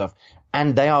now and stuff,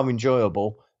 and they are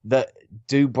enjoyable, that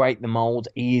do break the mold.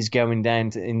 He is going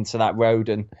down into that road,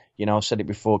 and, I've said it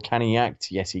before, can he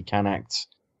act? Yes, he can act.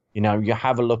 You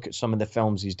have a look at some of the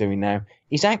films he's doing now.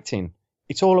 He's acting.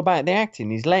 It's all about the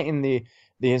acting. He's letting the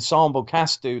ensemble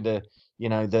cast do the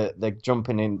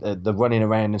jumping in, the running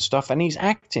around and stuff, and he's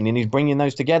acting and he's bringing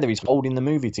those together. He's holding the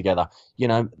movie together.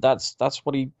 That's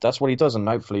what he does, and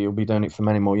hopefully he'll be doing it for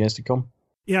many more years to come.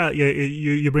 Yeah,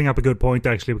 you bring up a good point,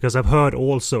 actually, because I've heard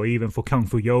also, even for Kung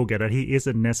Fu Yoga, that he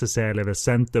isn't necessarily the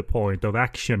center point of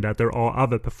action, that there are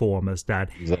other performers that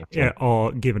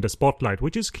are given the spotlight,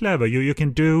 which is clever. You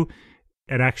can do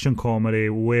an action comedy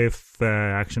with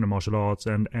action and martial arts,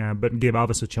 and but give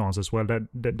others a chance as well.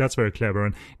 That's very clever,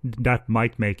 and that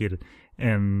might make it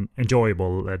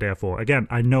enjoyable. Therefore, again,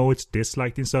 I know it's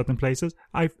disliked in certain places.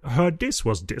 I've heard this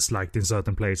was disliked in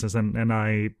certain places,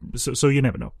 so you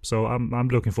never know. So I'm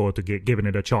looking forward to giving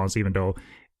it a chance, even though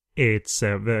it's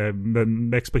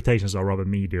the expectations are rather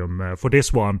medium for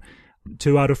this one.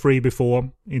 2 out of 3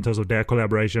 before, in terms of their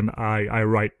collaboration,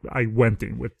 I went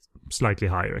in with slightly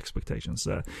higher expectations.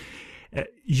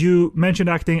 You mentioned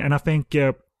acting, and I think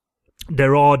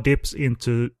there are dips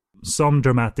into some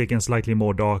dramatic and slightly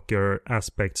more darker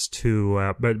aspects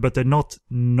too, but they're not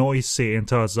noisy in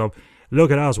terms of, look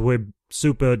at us, we're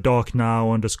super dark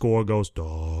now and the score goes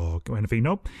dark or anything.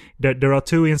 No, there are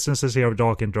 2 instances here of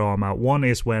dark and drama. One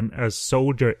is when a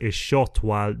soldier is shot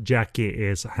while Jackie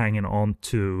is hanging on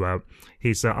to,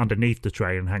 he's underneath the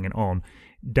train hanging on.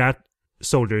 That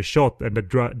soldier is shot, and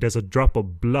there's a drop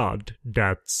of blood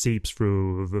that seeps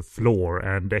through the floor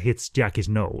and hits Jackie's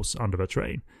nose under the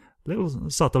train. Little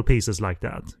subtle pieces like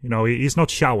that. He's not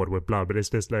showered with blood, but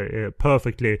it's just like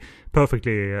perfectly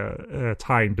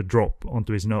timed drop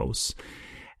onto his nose.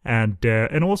 And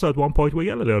also at one point we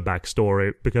get a little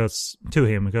backstory because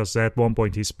at one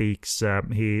point he speaks.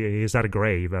 He's at a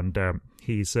grave, and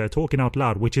he's talking out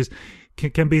loud, which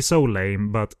can be so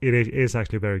lame, but it is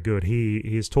actually very good.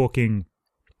 He's talking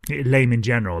lame in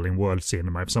general in world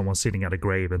cinema. If someone's sitting at a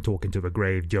grave and talking to the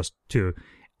grave just to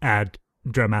add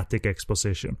dramatic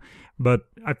exposition. But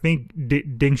I think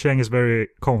Ding Sheng is very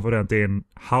confident in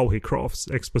how he crafts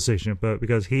exposition, but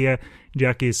because here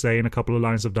Jackie is saying a couple of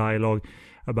lines of dialogue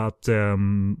about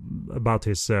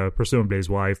his presumably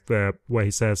his wife, where he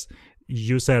says,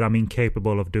 "You said I'm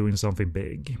incapable of doing something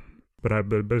big, but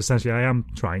essentially I am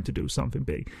trying to do something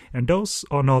big." And those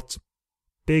are not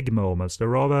big moments; they're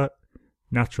rather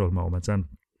natural moments, and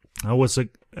I always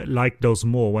like those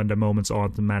more when the moments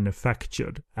aren't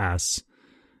manufactured as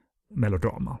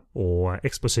melodrama or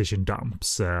exposition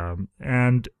dumps.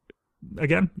 And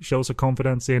again, shows a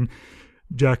confidence in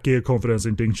Jackie, a confidence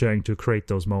in Ding Sheng to create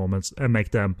those moments and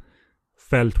make them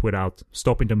felt without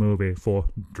stopping the movie for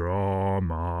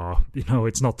drama.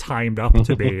 It's not timed up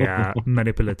to be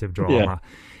manipulative drama.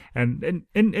 Yeah. And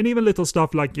even little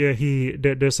stuff like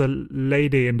there's a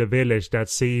lady in the village that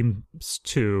seems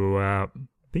to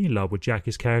be in love with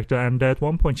Jackie's character, and at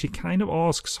one point she kind of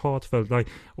asks heartfelt, like,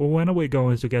 well, when are we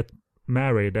going to get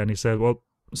married? And he said, well,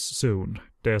 soon.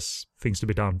 There's things to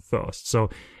be done first. So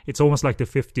it's almost like the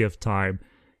 50th time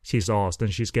she's asked,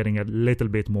 and she's getting a little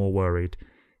bit more worried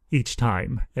each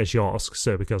time as she asks,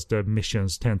 because the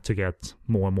missions tend to get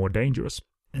more and more dangerous.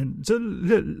 And so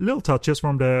little touches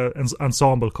from the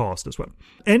ensemble cast as well.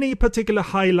 Any particular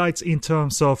highlights in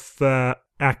terms of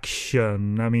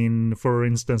action? I mean, for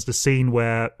instance, the scene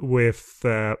where with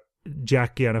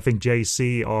Jackie and I think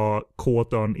JC are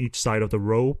caught on each side of the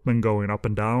rope and going up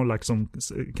and down like some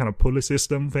kind of pulley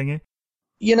system thingy.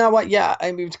 You know what? Yeah,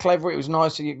 I mean, it was clever. It was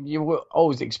nice. You were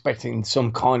always expecting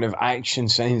some kind of action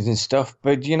scenes and stuff,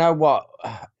 but you know what?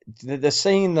 The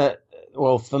scene that,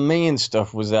 well, for me and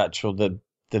stuff was the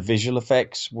visual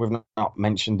effects. We've not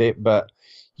mentioned it, but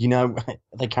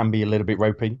they can be a little bit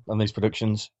ropey on these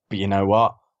productions. But you know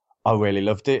what? I really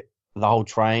loved it. The whole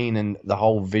train and the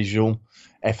whole visual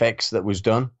effects that was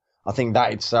done. I think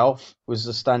that itself was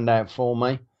the standout for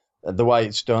me. The way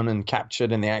it's done and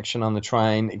captured, and the action on the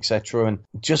train, etc., and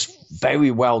just very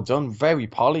well done, very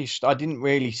polished. I didn't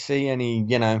really see any,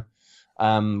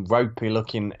 ropey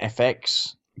looking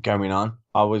FX going on.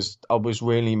 I was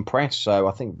really impressed. So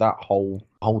I think that whole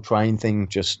train thing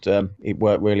just it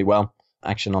worked really well.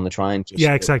 Action on the train.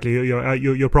 Yeah, exactly.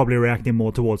 You're probably reacting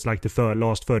more towards like the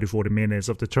last 30-40 minutes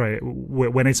of the train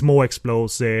when it's more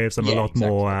explosives and a lot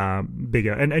more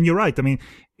bigger. And you're right. I mean,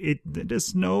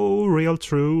 there's no real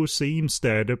true seams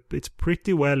there. It's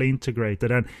pretty well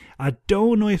integrated, and I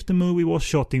don't know if the movie was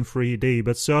shot in 3D,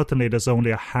 but certainly there's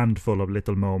only a handful of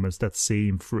little moments that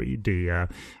seem 3D.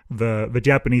 The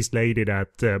Japanese lady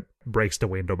that breaks the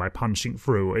window by punching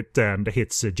through it and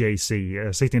hits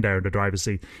JC sitting there in the driver's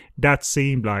seat, that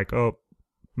seemed like, oh,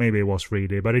 maybe it was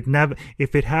 3D, but it never.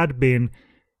 If it had been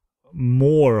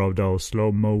more of those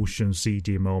slow motion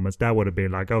CG moments, that would have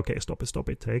been like, okay, stop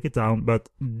it, take it down. But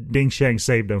Ding Sheng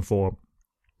saved them for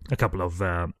a couple of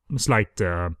slight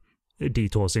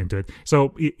detours into it.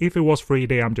 So if it was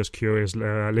 3D, I'm just curious,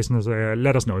 listeners,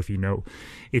 let us know if you know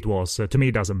it was. To me,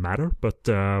 it doesn't matter, but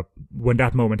when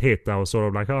that moment hit, I was sort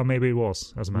of like, oh, maybe it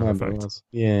was, as a matter of fact.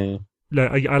 Yeah.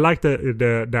 I like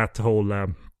that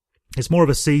whole... it's more of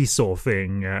a seesaw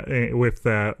thing with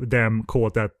them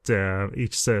caught at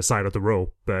each side of the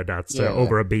rope that's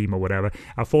over a beam or whatever.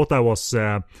 I thought that was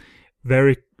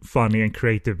very funny and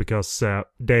creative because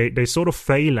they sort of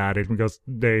fail at it because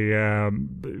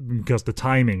the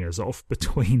timing is off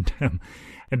between them.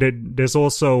 And there's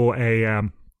also a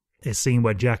scene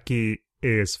where Jackie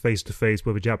is face to face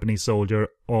with a Japanese soldier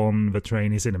on the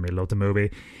train. He's in the middle of the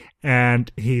movie,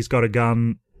 and he's got a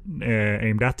gun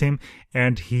aimed at him,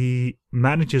 and he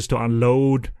manages to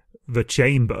unload the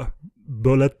chamber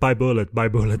bullet by bullet by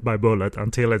bullet by bullet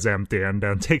until it's empty, and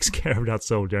then takes care of that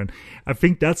soldier. And I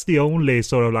think that's the only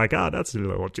sort of like, that's a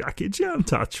little Jackie Chan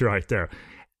touch right there,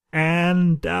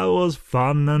 and that was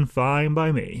fun and fine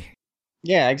by me.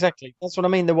 Yeah, exactly. That's what I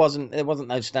mean. There wasn't no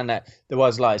standout. There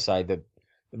was, like I say, the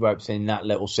ropes in that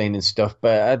little scene and stuff,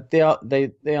 but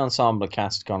the ensemble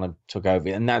cast kind of took over,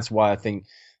 and that's why I think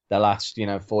the last,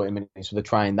 40 minutes for the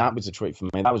train, that was a treat for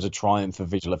me. That was a triumph for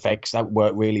visual effects. That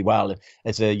worked really well.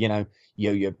 It's a,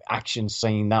 your action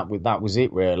scene. That was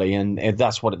it really, and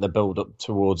that's what the build up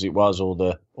towards it was. All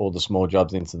the small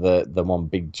jobs into the one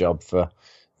big job for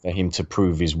him to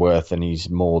prove his worth, and he's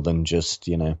more than just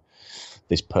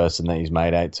this person that he's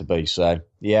made out to be. So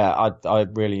yeah, I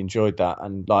really enjoyed that,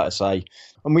 and like I say,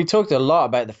 and we talked a lot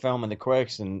about the film and the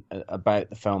quirks and about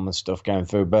the film and stuff going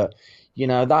through, but.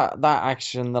 That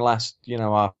action, the last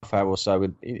half hour or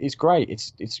so, it's great.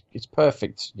 It's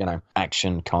perfect.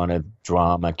 Action kind of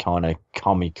drama, kind of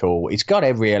comical. It's got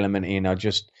every element in. I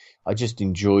just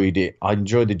enjoyed it. I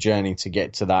enjoyed the journey to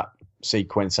get to that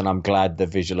sequence, and I'm glad the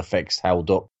visual effects held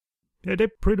up. Yeah, they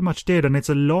pretty much did, and it's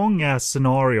a long ass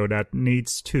scenario that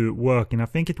needs to work, and I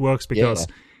think it works because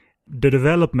the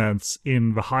developments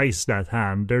in the heist at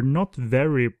hand, they're not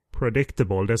very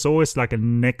predictable. There's always like a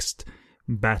next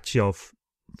batch of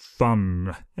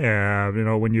fun,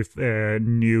 when you've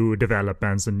new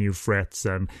developments and new threats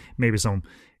and maybe some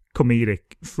comedic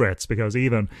threats, because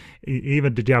even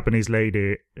the Japanese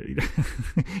lady,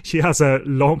 she has a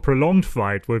prolonged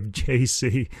fight with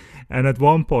JC, and at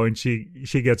one point she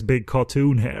gets big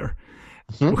cartoon hair.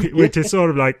 Which is sort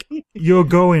of like, you're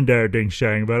going there, Ding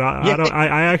Sheng, but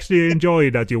I actually enjoy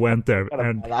that you went there.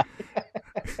 And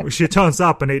she turns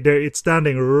up, and it's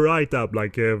standing right up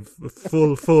like a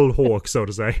full hawk, so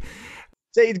to say.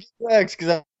 See, it works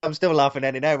because I'm still laughing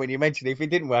at it now when you mention it. If it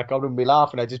didn't work, I wouldn't be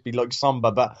laughing. I'd just be like somber.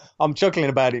 But I'm chuckling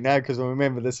about it now because I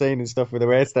remember the scene and stuff with the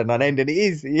rest and end. And it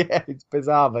is, it's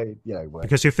bizarre, but it works.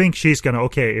 Because you think she's gonna,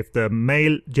 if the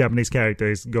male Japanese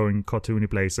character is going cartoony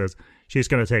places, she's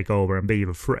gonna take over and be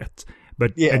the threat.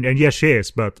 But and yes, she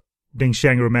is. But Ding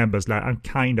Sheng remembers that I'm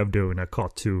kind of doing a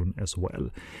cartoon as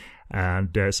well, and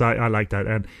so I like that.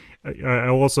 And I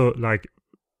also like.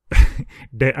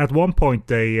 At one point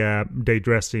they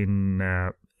dress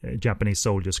in Japanese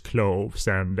soldiers' clothes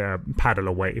and paddle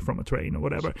away from a train or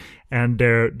whatever, and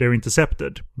they're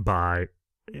intercepted by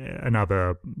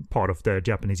another part of the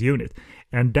Japanese unit,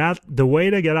 and that the way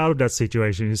they get out of that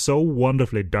situation is so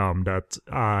wonderfully dumb that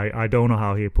I don't know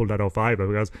how he pulled that off either,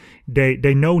 because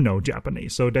they know no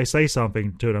Japanese, so they say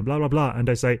something to them, blah blah blah, and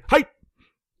they say hi,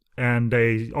 and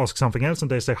they ask something else and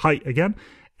they say hi again.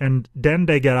 And then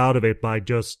they get out of it by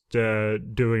just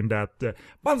doing that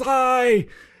banzai,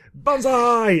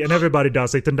 banzai, and everybody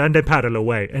does it, and then they paddle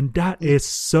away. And that is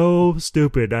so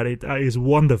stupid that it is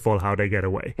wonderful how they get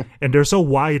away. And they're so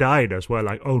wide-eyed as well,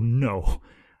 like, oh no,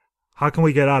 how can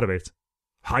we get out of it?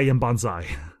 Hi and banzai,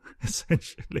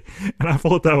 essentially. And I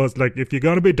thought that was like, if you're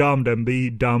going to be dumb, then be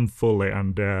dumb fully.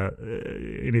 And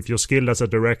if you're skilled as a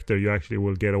director, you actually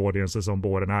will get audiences on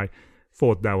board. And I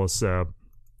thought that was...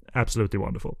 absolutely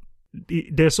wonderful.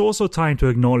 There's also time to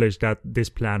acknowledge that this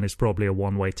plan is probably a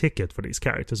one-way ticket for these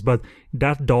characters, but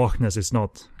that darkness is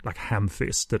not like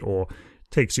ham-fisted or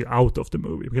takes you out of the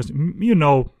movie, because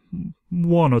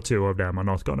one or two of them are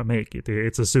not going to make it.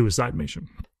 It's a suicide mission.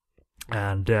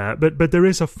 And but there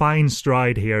is a fine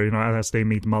stride here, as they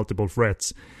meet multiple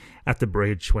threats at the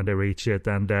bridge when they reach it,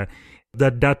 and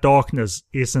that darkness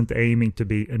isn't aiming to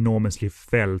be enormously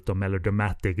felt or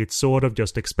melodramatic. It's sort of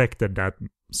just expected that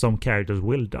some characters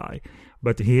will die,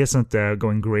 but he isn't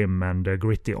going grim and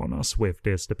gritty on us with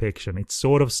this depiction. It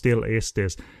sort of still is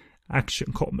this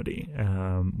action comedy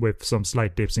with some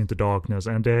slight dips into darkness,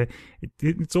 and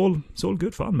it's all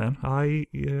good fun, man.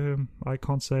 I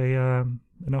can't say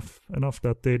enough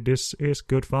that this is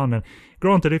good fun. And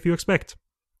granted, if you expect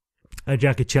a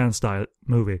Jackie Chan style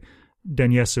movie,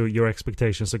 then yes, so your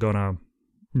expectations are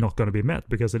not gonna be met,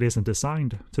 because it isn't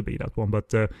designed to be that one. But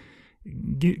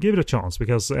give it a chance,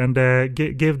 because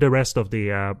give the rest of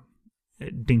the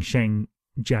Ding Sheng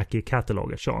Jackie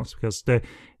catalog a chance, because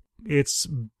it's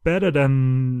better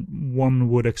than one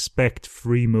would expect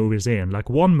 3 movies in. Like,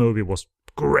 one movie was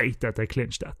great that they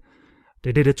clinched that.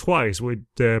 They did it twice with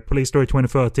Police Story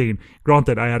 2013.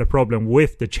 Granted, I had a problem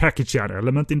with the Jackie Chan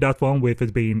element in that one, with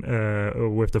it being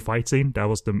with the fight scene. That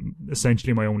was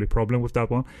essentially my only problem with that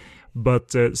one.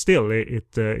 But still, it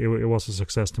was a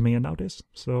success to me, and now this.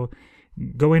 So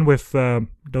go in with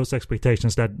those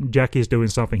expectations that Jackie is doing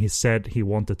something he said he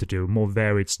wanted to do, more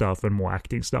varied stuff and more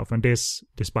acting stuff. And this,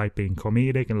 despite being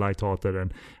comedic and lighthearted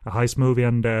and a heist movie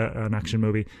and an action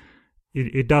movie,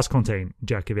 it does contain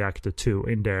Jackie the actor too,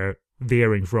 in there,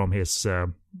 veering from his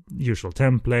usual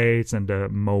templates and the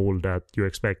mold that you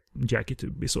expect Jackie to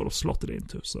be sort of slotted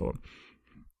into. So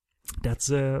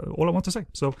that's all I want to say.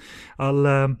 So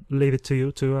I'll leave it to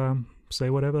you to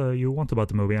say whatever you want about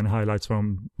the movie and highlights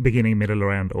from beginning, middle,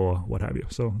 or end, or what have you.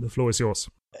 So the floor is yours.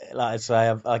 Like I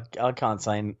say, I can't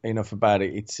say enough about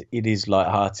it. It is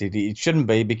light-hearted. It shouldn't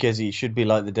be, because it should be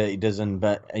like The Dirty Dozen.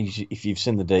 But if you've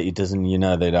seen The Dirty Dozen,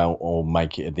 they don't all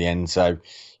make it at the end. So,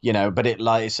 but it,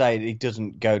 like I say, it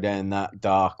doesn't go down that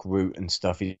dark route and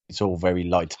stuff. It's all very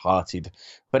light-hearted,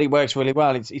 but it works really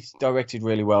well. It's directed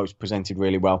really well. It's presented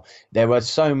really well. There was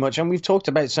so much, and we've talked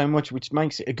about so much, which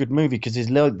makes it a good movie, because there's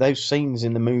those scenes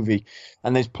in the movie,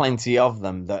 and there's plenty of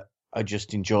them that are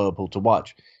just enjoyable to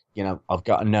watch. I've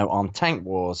got a note on Tank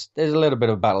Wars. There's a little bit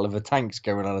of Battle of the Tanks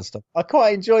going on and stuff. I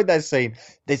quite enjoyed that scene.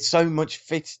 There's so much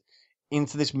fit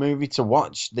into this movie to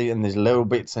watch, and there's little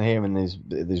bits in here, and there's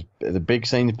the big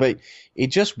scenes, but it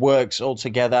just works all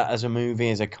together as a movie,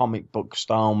 as a comic book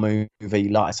style movie.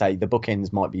 Like I say, the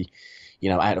bookends might be,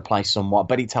 out of place somewhat,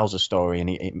 but it tells a story, and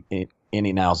it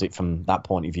nails it from that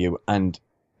point of view. And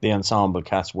the ensemble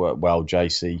cast work well.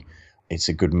 JC, it's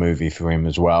a good movie for him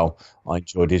as well. I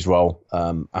enjoyed his role,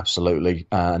 absolutely.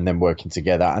 And then working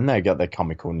together, and they got their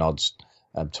comical nods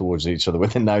towards each other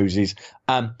with their noses.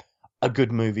 A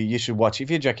good movie. You should watch it. If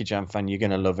you're a Jackie Chan fan, you're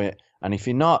going to love it. And if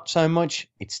you're not so much,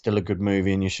 it's still a good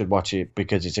movie, and you should watch it,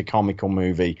 because it's a comical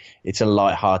movie. It's a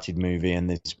light-hearted movie, and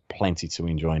there's plenty to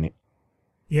enjoy in it.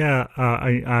 Yeah,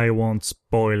 I won't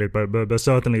spoil it, but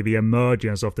certainly the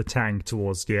emergence of the tank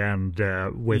towards the end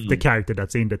with the character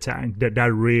that's in the tank, that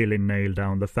really nailed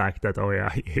down the fact that,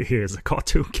 he is a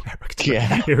cartoon character.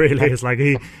 Yeah. He really is. Like,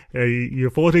 you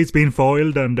thought he's been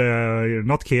foiled and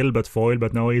not killed, but foiled,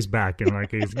 but no, he's back. And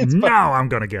like, now I'm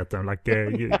going to get them. Like,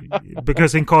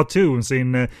 because in cartoons,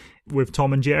 with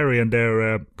Tom and Jerry and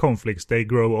their conflicts, they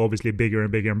grow obviously bigger and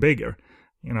bigger and bigger.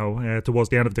 Towards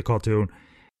the end of the cartoon,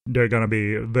 they're going to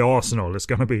be, the arsenal is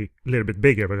going to be a little bit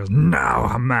bigger, because now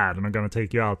I'm mad and I'm going to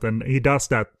take you out. And he does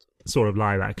that sort of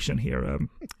live action here,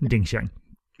 Ding Sheng,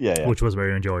 which was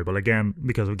very enjoyable. Again,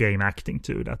 because of game acting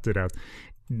too, that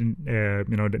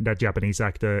Japanese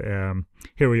actor,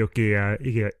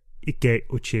 Hiroyuki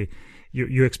Ikeuchi,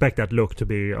 you expect that look to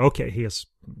be, okay, he's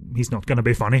not going to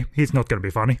be funny. He's not going to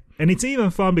be funny. And it's even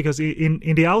fun because in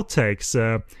the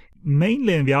outtakes,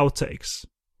 mainly in the outtakes,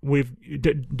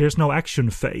 there's no action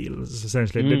fails,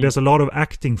 essentially. There's a lot of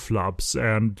acting flubs,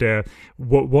 and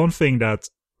one thing that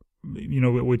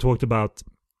we talked about,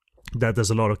 that there's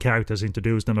a lot of characters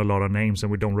introduced and a lot of names,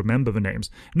 and we don't remember the names.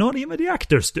 Not even the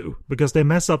actors do, because they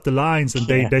mess up the lines, and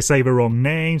they say the wrong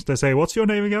names. They say, what's your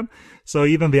name again? So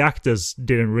even the actors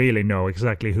didn't really know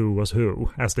exactly who was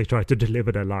who as they try to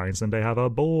deliver their lines, and they have a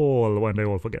ball when they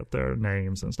all forget their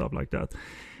names and stuff like that.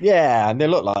 Yeah, and they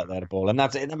look like they're a ball, and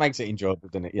that makes it enjoyable,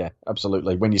 doesn't it? Yeah,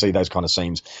 absolutely. When you see those kind of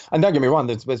scenes, and don't get me wrong,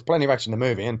 there's plenty of action in the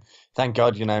movie, and thank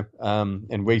God,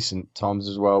 in recent times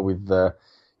as well, with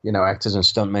actors and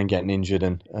stuntmen getting injured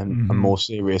and more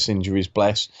serious injuries,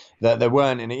 bless, that there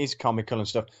weren't, and it is comical and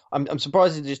stuff. I'm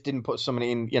surprised they just didn't put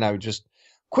somebody in, just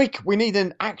quick, we need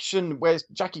an action where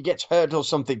Jackie gets hurt or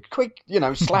something. Quick,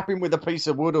 slap him with a piece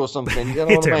of wood or something. You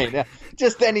know what I mean? Yeah,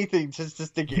 just anything, just to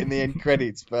stick it in the end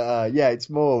credits. But it's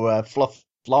more fluff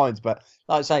lines. But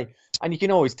like I say, and you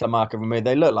can always tell Mark and me,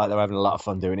 they look like they're having a lot of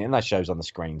fun doing it, and that shows on the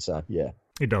screen. So yeah.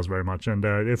 It does very much, and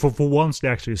for once they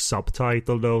actually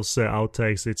subtitle those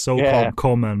outtakes. It's so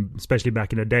common, especially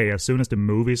back in the day. As soon as the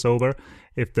movie's over,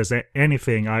 if there's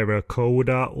anything, either a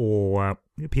coda or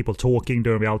people talking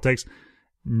during the outtakes,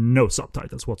 no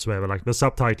subtitles whatsoever. Like the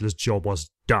subtitles job was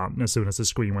done as soon as the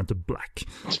screen went to black,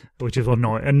 which is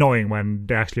annoying when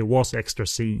there actually was extra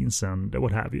scenes and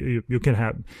what have you. You can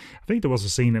have, I think there was a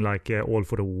scene in like All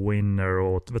for the Winner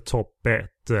or The Top Bet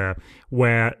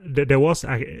where there was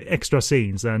extra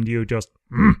scenes and you just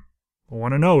I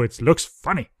want to know, it looks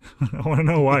funny. I want to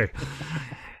know why.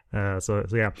 So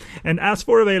yeah. And as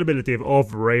for availability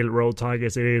of Railroad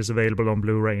Tigers, it is available on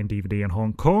Blu-ray and DVD in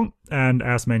Hong Kong. And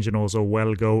as mentioned also,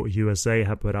 Wellgo USA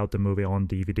have put out the movie on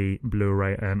DVD,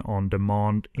 Blu-ray and on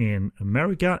demand in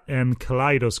America. And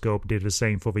Kaleidoscope did the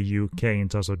same for the UK in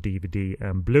terms of DVD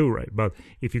and Blu-ray. But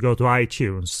if you go to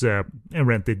iTunes and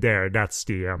rent it there, that's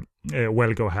the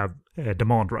Wellgo have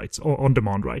demand rights or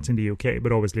on-demand rights in the UK,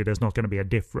 but obviously there's not going to be a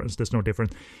difference. There's no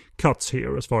different cuts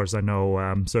here as far as I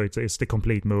know, so it's the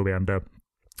complete movie and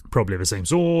probably the same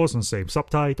source and same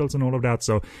subtitles and all of that,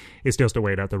 so it's just the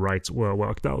way that the rights were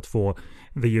worked out for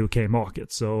the UK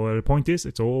market. So the point is,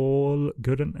 it's all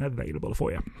good and available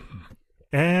for you.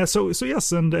 So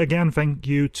yes, and again, thank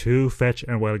you to Fetch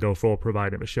and Wellgo for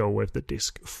providing the show with the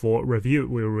disc for review.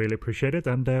 We really appreciate it,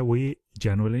 and we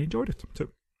genuinely enjoyed it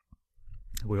too.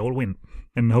 We all win.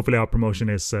 And hopefully our promotion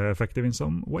is effective in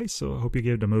some ways, so I hope you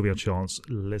give the movie a chance,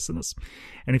 listeners.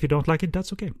 And if you don't like it,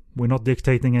 that's okay. We're not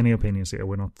dictating any opinions here.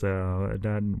 We're not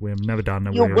we've never done,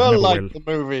 and you we will never like will. the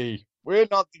movie. We're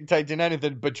not dictating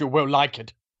anything, but you will like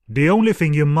it. The only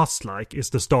thing you must like is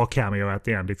the star cameo at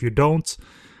the end. If you don't,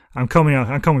 I'm coming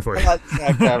for you.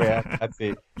 That's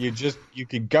it. You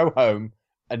can go home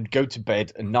and go to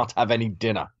bed and not have any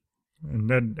dinner.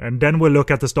 And then we'll look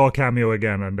at the star cameo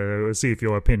again and see if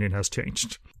your opinion has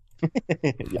changed.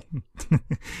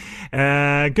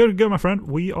 Good, my friend.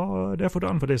 We are therefore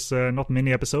done for this not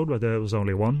mini episode, but there was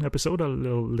only one episode, a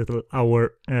little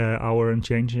hour and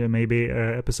change, maybe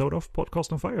episode of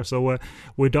Podcast on Fire. So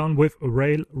we're done with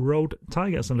Railroad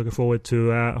Tigers, and looking forward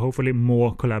to hopefully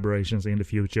more collaborations in the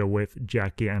future with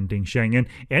Jackie and Ding Sheng and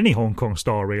any Hong Kong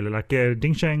star really. Like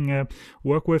Ding Sheng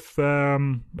work with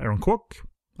Aaron Kwok.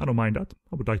 I don't mind that.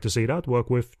 I would like to see that. Work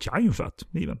with Chow Yun-fat,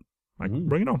 even. Like,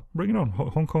 bring it on.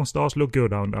 Hong Kong stars look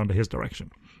good under his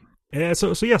direction.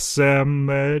 So yes,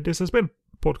 this has been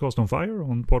Podcast on Fire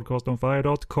on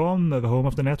podcastonfire.com, the home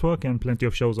of the network, and plenty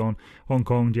of shows on Hong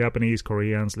Kong, Japanese,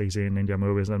 Korean, sleazy Ninja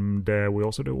movies, and we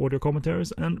also do audio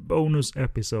commentaries and bonus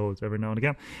episodes every now and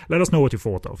again. Let us know what you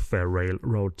thought of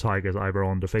Railroad Tigers, either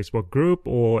on the Facebook group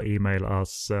or email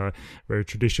us very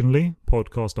traditionally,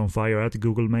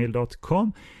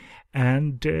 podcastonfire@googlemail.com.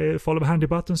 And follow the handy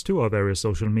buttons to our various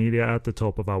social media at the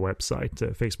top of our website,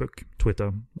 Facebook,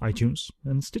 Twitter, iTunes,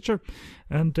 and Stitcher.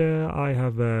 And I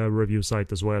have a review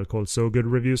site as well called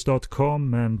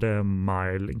SoGoodReviews.com, and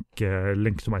my link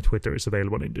to my Twitter is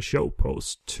available in the show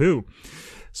post too.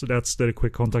 So that's the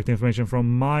quick contact information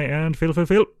from my end.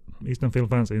 Phil. Eastern Film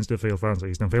Fans, Eastern Film Fans,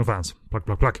 Eastern Film Fans.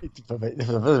 Plug.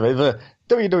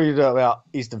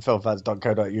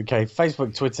 www.easternfilmfans.co.uk.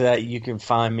 Facebook, Twitter, you can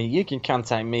find me, you can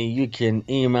contact me, you can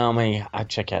email me. I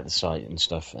check out the site and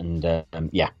stuff, and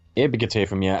yeah, it'd be good to hear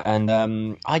from you. And I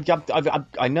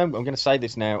know I'm going to say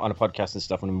this now on a podcast and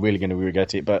stuff, and I'm really going to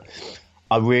regret it, but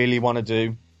I really want to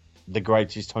do the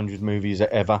greatest 100 movies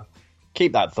ever.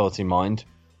 Keep that thought in mind,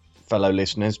 fellow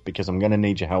listeners, because I'm going to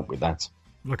need your help with that.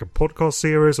 Like a podcast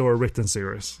series or a written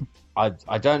series? I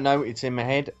don't know. It's in my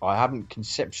head. I haven't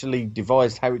conceptually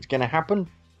devised how it's going to happen,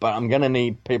 but I'm going to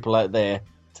need people out there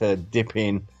to dip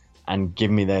in and give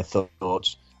me their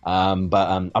thoughts.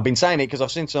 But I've been saying it because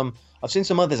I've seen some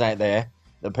others out there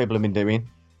that people have been doing,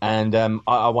 and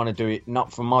I want to do it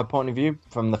not from my point of view,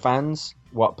 from the fans,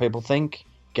 what people think,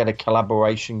 get a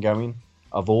collaboration going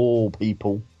of all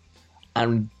people,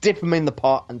 and dip them in the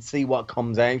pot and see what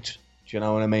comes out. Do you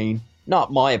know what I mean?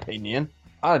 Not my opinion.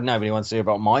 Nobody wants to hear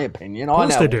about my opinion. I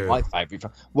know what my favourite.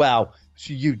 Well,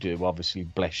 so you do, obviously.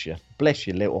 Bless you. Bless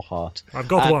your little heart. I've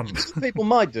got one. People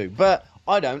might do, but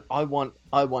I don't. I want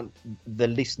the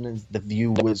listeners, the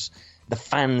viewers, the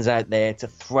fans out there to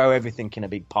throw everything in a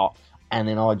big pot, and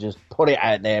then I just put it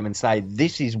out there and say,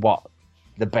 this is what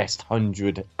the best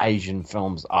 100 Asian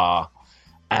films are.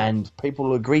 And people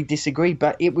will agree, disagree,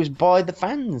 but it was by the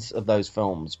fans of those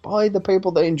films, by the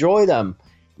people that enjoy them.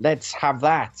 Let's have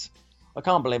that. I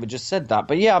can't believe I just said that.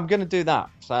 But yeah, I'm going to do that.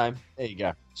 So there you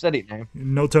go. Said it now.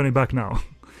 No turning back now.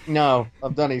 No,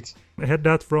 I've done it. Head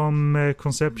that from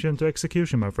conception to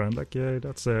execution, my friend. Like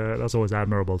that's always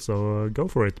admirable. So go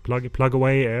for it. Plug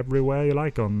away everywhere you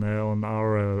like on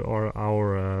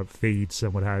our feeds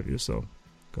and what have you. So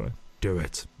go ahead. Do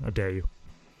it. I dare you.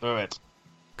 Do it.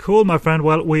 Cool, my friend.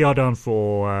 Well, we are done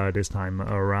for this time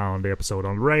around the episode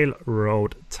on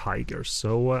Railroad Tigers.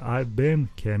 So I've been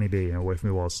Kenny B, and with me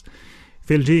was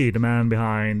Phil G, the man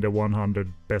behind the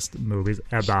 100 best movies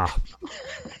ever.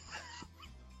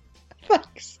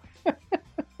 Thanks.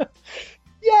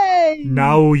 Yay!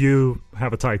 Now you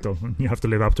have a title, and you have to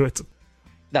live up to it.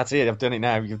 That's it. I've done it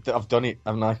now. I've done it,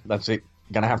 haven't I? That's it.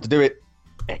 Gonna have to do it.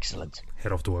 Excellent.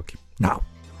 Head off to work now.